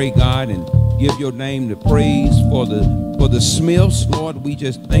 we pray, God, and give your name the praise for the Smiths. Lord, we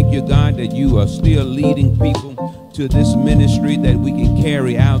just thank you, God, that you are still leading people to this ministry, that we can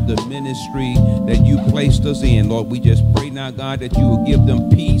carry out the ministry that you placed us in. Lord, we just pray now, God, that you will give them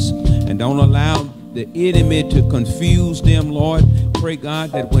peace and don't allow the enemy to confuse them, Lord. Pray,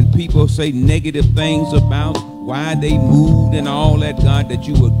 God, that when people say negative things about why they moved and all that, God, that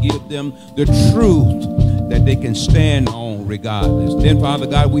you will give them the truth that they can stand on regardless. Then, Father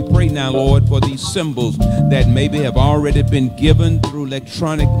God, we pray now, Lord, for these symbols that maybe have already been given through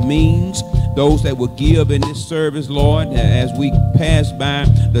electronic means, those that will give in this service, Lord, as we pass by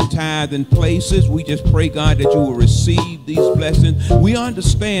the tithing places. We just pray, God, that you will receive these blessings. We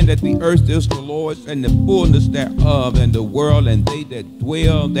understand that the earth is the Lord's and the fullness thereof, and the world and they that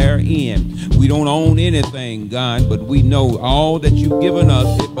dwell therein. We don't own anything, God, but we know all that you've given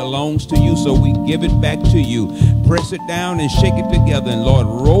us, it belongs to you, so we give it back to you. Press it down and shake it together, and Lord,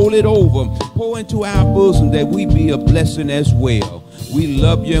 roll it over, pour into our bosom that we be a blessing as well. We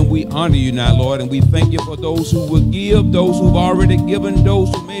love you and we honor you now, Lord, and we thank you for those who will give, those who've already given,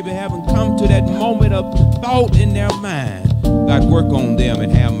 those who maybe haven't come to that moment of thought in their mind. God, work on them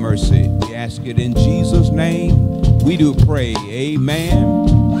and have mercy. We ask it in Jesus' name. We do pray. Amen,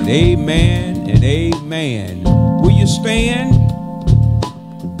 and amen, and amen. Will you stand?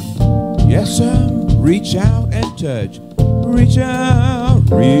 Yes, sir. Reach out and touch. Reach out,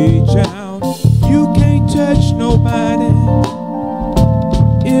 reach out. You can't touch nobody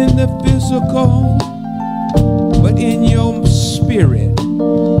in the physical, but in your spirit.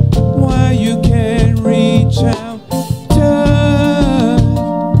 Why you can't reach out, touch.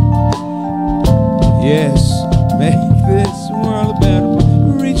 Yes, make this world better.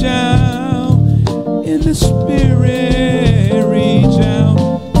 Reach out in the spirit. Reach out,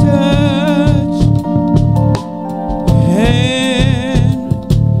 touch, and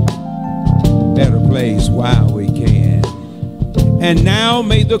better place while we can. And now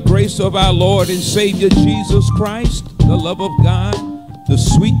may the grace of our Lord and Savior Jesus Christ, the love of God, the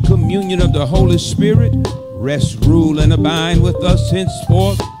sweet communion of the Holy Spirit, rest, rule, and abide with us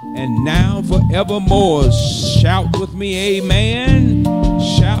henceforth and now forevermore. Shout with me, amen.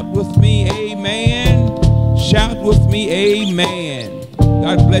 Shout with me, amen. Shout with me, amen.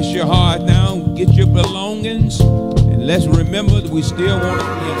 God bless your heart now. Get your belongings. And let's remember that we still want to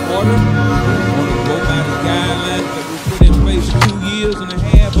be in order. We want to go by the guidelines that we put in place 2 years and a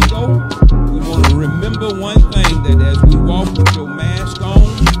half ago. We want to remember one thing, that as we walk with your mask on,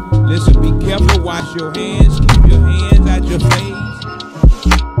 listen, be careful, wash your hands, keep your hands out your face.